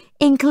 therefore,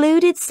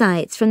 included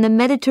sites from the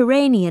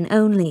Mediterranean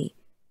only.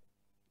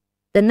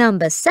 The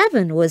number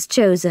 7 was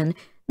chosen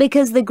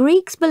because the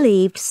Greeks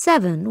believed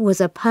 7 was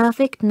a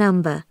perfect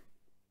number.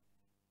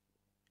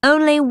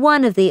 Only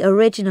one of the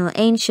original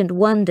ancient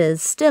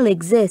wonders still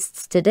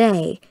exists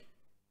today: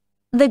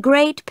 the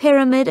Great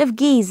Pyramid of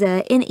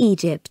Giza in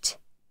Egypt.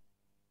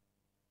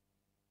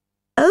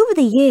 Over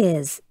the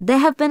years, there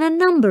have been a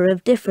number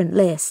of different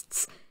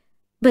lists,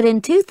 but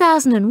in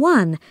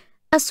 2001,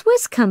 a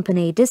Swiss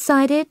company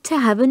decided to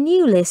have a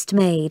new list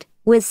made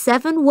with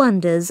 7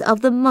 wonders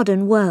of the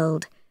modern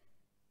world.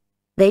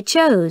 They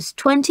chose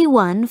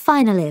 21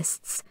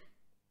 finalists.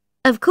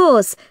 Of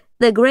course,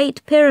 the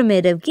Great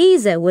Pyramid of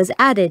Giza was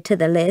added to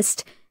the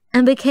list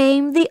and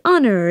became the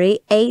honorary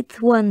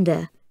 8th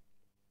wonder.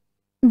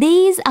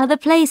 These are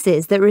the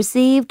places that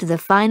received the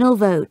final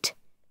vote.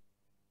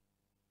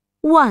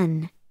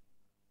 1.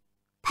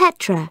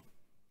 Petra.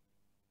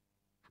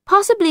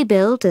 Possibly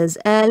built as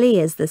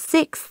early as the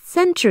 6th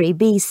century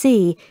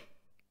BC,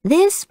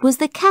 this was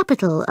the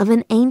capital of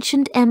an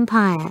ancient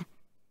empire.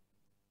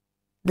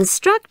 The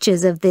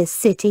structures of this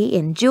city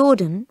in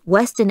Jordan,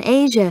 Western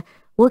Asia,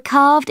 were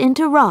carved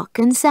into rock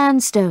and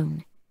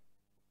sandstone.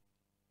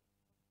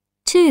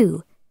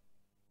 2.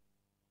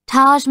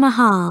 Taj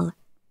Mahal.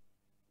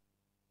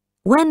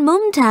 When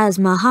Mumtaz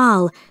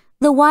Mahal,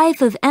 the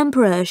wife of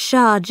Emperor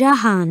Shah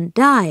Jahan,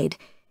 died,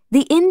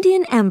 the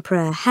Indian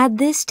emperor had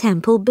this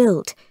temple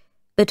built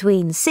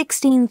between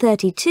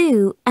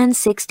 1632 and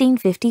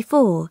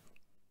 1654.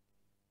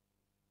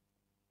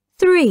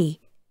 3.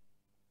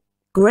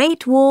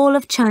 Great Wall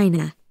of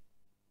China.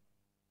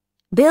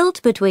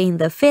 Built between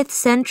the 5th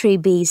century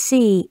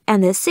BC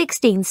and the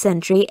 16th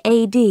century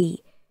AD.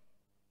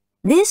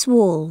 This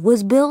wall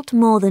was built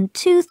more than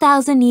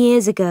 2,000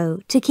 years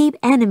ago to keep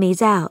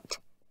enemies out.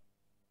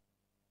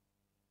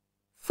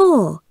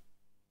 4.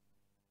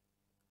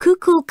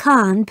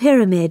 Kukulkan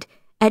Pyramid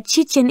at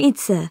Chichen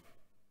Itza.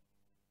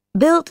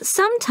 Built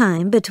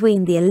sometime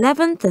between the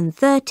 11th and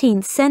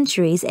 13th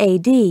centuries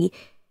AD,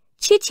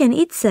 Chichen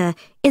Itza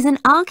is an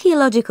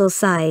archaeological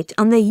site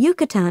on the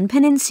Yucatan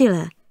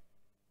Peninsula.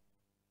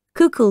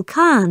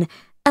 Kukulkan,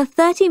 a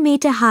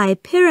 30-meter-high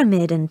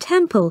pyramid and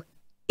temple,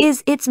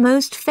 is its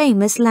most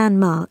famous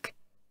landmark.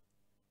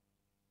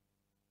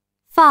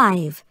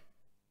 5.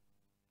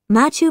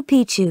 Machu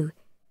Picchu.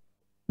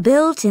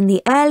 Built in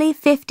the early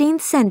 15th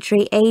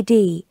century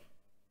AD.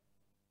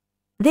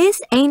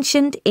 This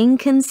ancient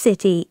Incan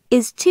city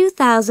is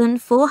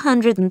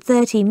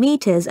 2,430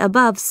 meters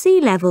above sea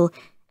level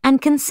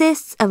and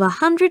consists of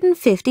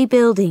 150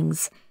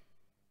 buildings.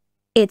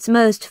 Its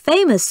most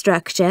famous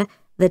structure,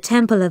 the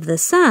Temple of the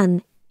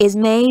Sun, is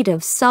made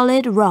of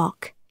solid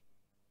rock.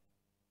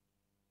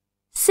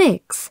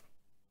 6.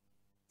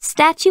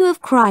 Statue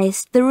of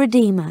Christ the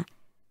Redeemer.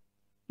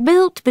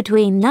 Built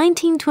between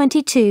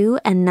 1922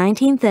 and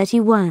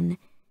 1931.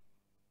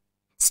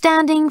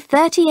 Standing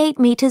 38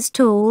 meters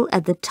tall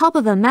at the top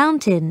of a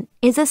mountain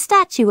is a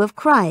statue of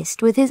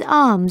Christ with his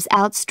arms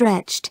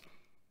outstretched.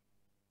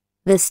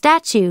 The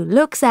statue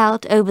looks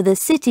out over the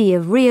city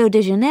of Rio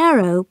de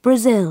Janeiro,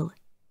 Brazil.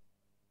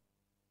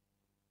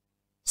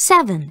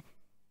 7.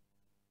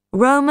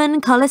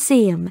 Roman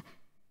Colosseum.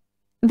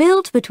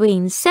 Built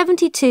between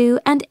 72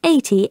 and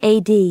 80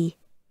 AD.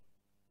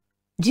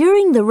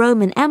 During the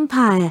Roman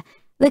Empire,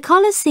 the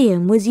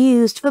Colosseum was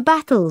used for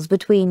battles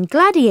between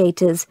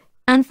gladiators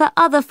and for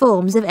other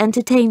forms of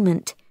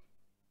entertainment.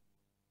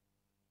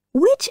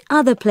 Which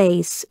other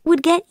place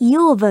would get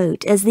your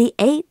vote as the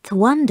 8th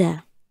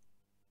wonder?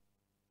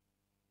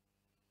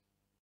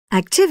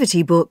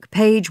 Activity Book,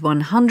 page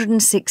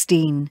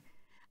 116.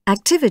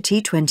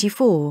 Activity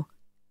 24.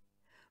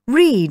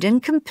 Read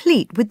and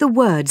complete with the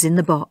words in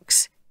the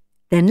box.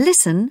 Then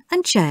listen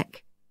and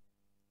check.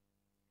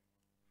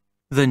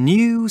 The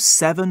new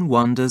 7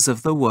 wonders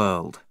of the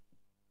world.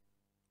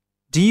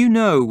 Do you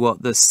know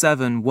what the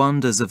 7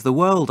 wonders of the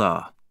world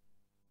are?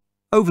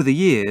 Over the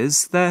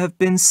years, there have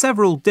been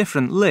several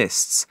different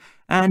lists,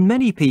 and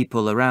many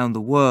people around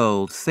the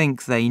world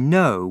think they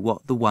know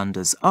what the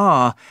wonders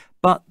are,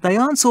 but they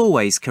aren't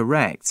always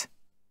correct.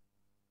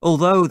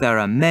 Although there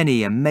are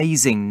many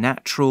amazing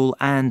natural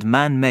and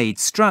man-made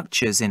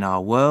structures in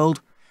our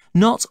world,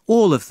 not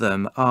all of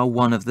them are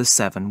one of the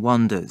 7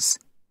 wonders.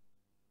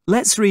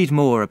 Let's read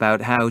more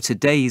about how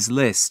today's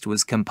list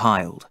was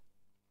compiled.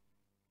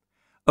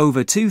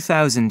 Over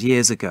 2,000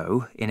 years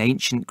ago, in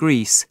ancient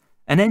Greece,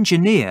 an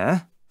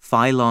engineer,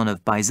 Philon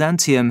of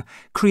Byzantium,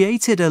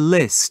 created a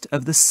list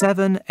of the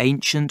 7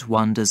 ancient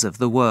wonders of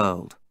the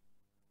world.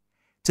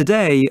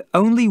 Today,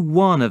 only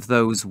one of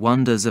those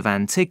wonders of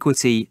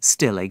antiquity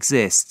still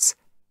exists,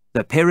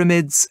 the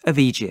Pyramids of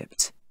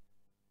Egypt.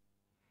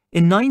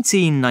 In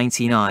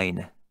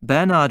 1999,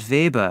 Bernhard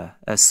Weber,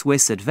 a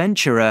Swiss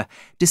adventurer,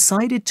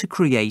 decided to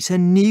create a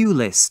new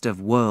list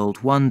of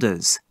world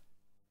wonders.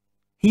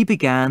 He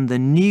began the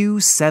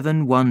New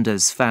 7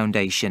 Wonders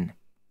Foundation.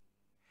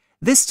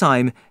 This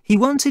time, he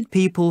wanted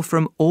people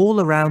from all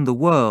around the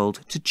world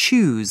to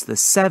choose the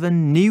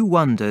 7 new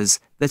wonders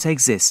that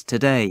exist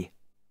today.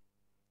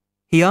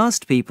 He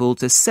asked people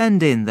to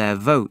send in their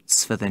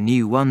votes for the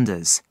new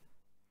wonders.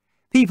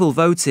 People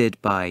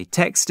voted by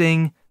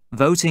texting,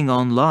 voting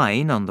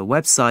online on the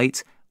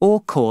website, or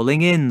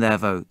calling in their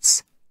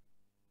votes.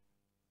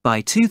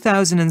 By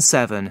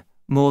 2007,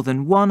 more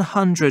than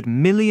 100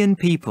 million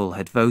people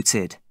had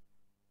voted.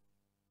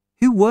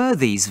 Who were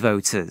these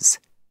voters?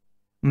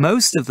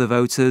 Most of the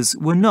voters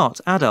were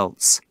not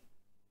adults.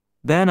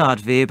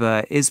 Bernhard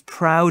Weber is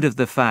proud of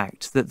the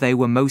fact that they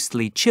were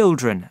mostly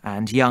children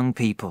and young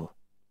people.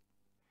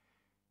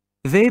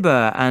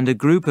 Weber and a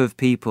group of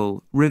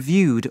people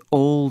reviewed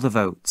all the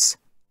votes.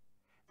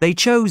 They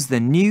chose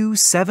the new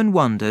 7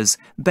 wonders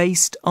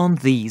based on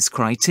these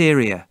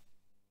criteria.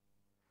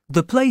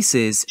 The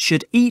places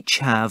should each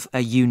have a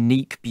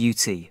unique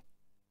beauty.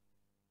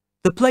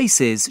 The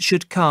places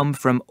should come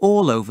from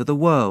all over the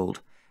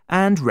world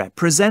and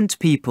represent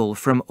people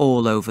from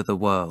all over the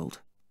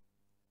world.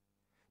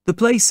 The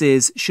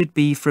places should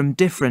be from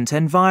different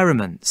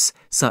environments,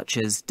 such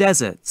as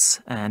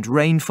deserts and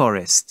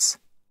rainforests.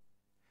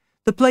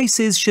 The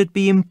places should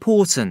be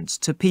important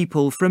to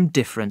people from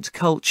different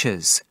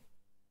cultures.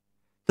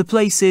 The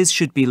places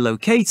should be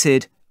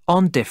located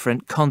on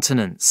different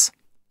continents.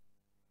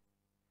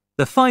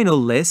 The final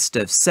list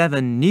of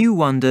 7 new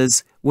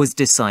wonders was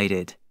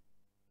decided.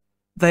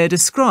 They are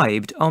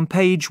described on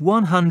page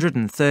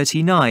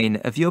 139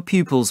 of your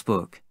pupils'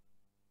 book.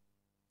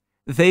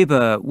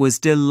 Weber was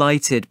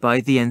delighted by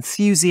the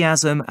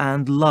enthusiasm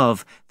and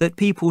love that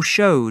people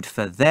showed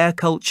for their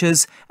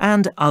cultures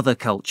and other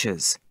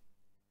cultures.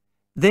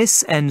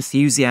 This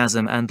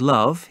enthusiasm and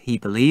love, he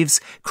believes,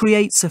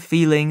 creates a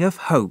feeling of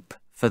hope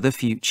for the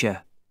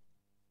future.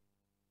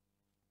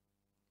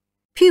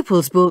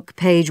 Pupils' Book,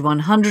 page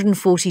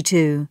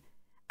 142.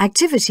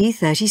 Activity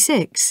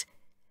 36.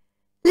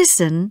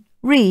 Listen,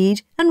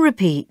 read and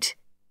repeat.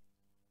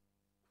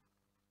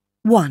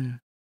 1,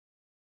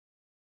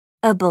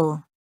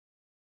 able,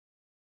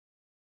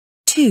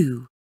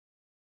 2,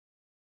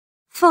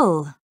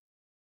 full,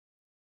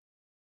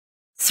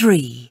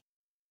 3,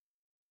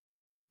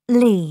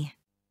 lee,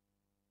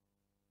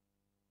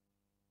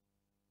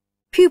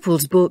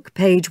 Pupils' Book,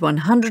 page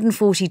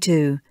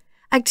 142.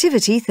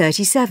 Activity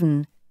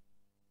 37.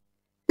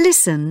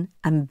 Listen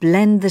and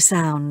blend the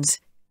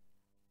sounds.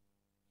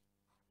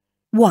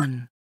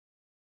 1,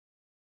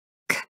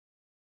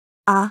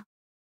 a,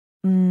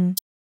 m,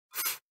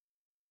 f,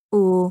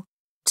 o,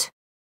 t,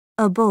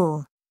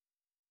 able,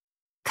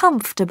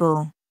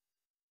 comfortable.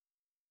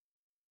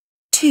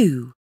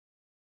 2,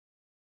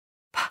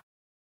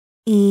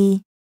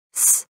 E,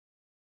 s,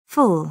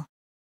 full,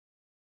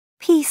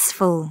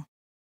 peaceful.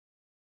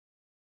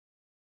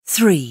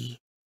 3,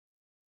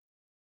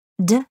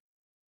 D,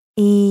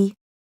 E,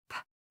 p,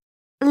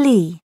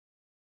 lee,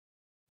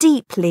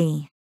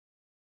 deeply.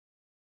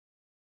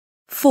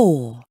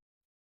 4,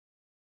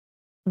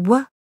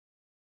 W,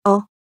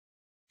 o,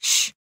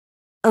 sh,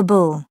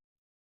 able,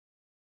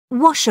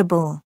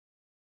 washable.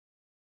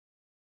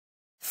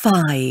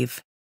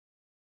 5,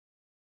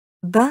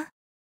 B,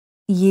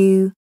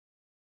 u,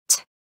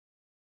 t,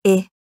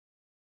 I,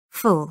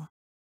 full,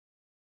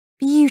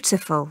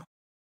 beautiful.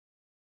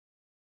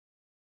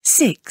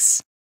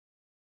 6,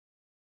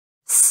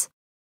 S,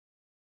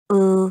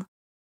 o,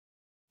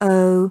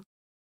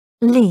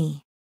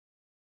 lee,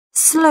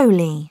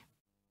 slowly.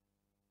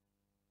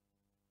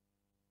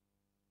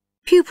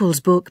 Pupils'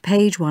 Book,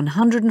 page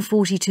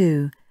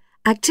 142.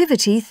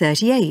 Activity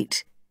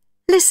 38.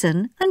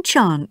 Listen and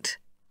chant.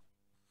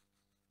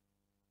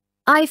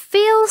 I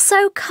feel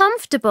so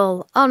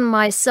comfortable on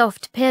my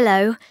soft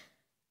pillow.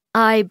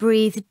 I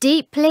breathe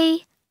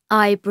deeply,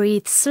 I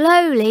breathe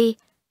slowly,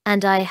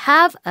 and I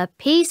have a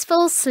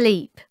peaceful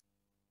sleep.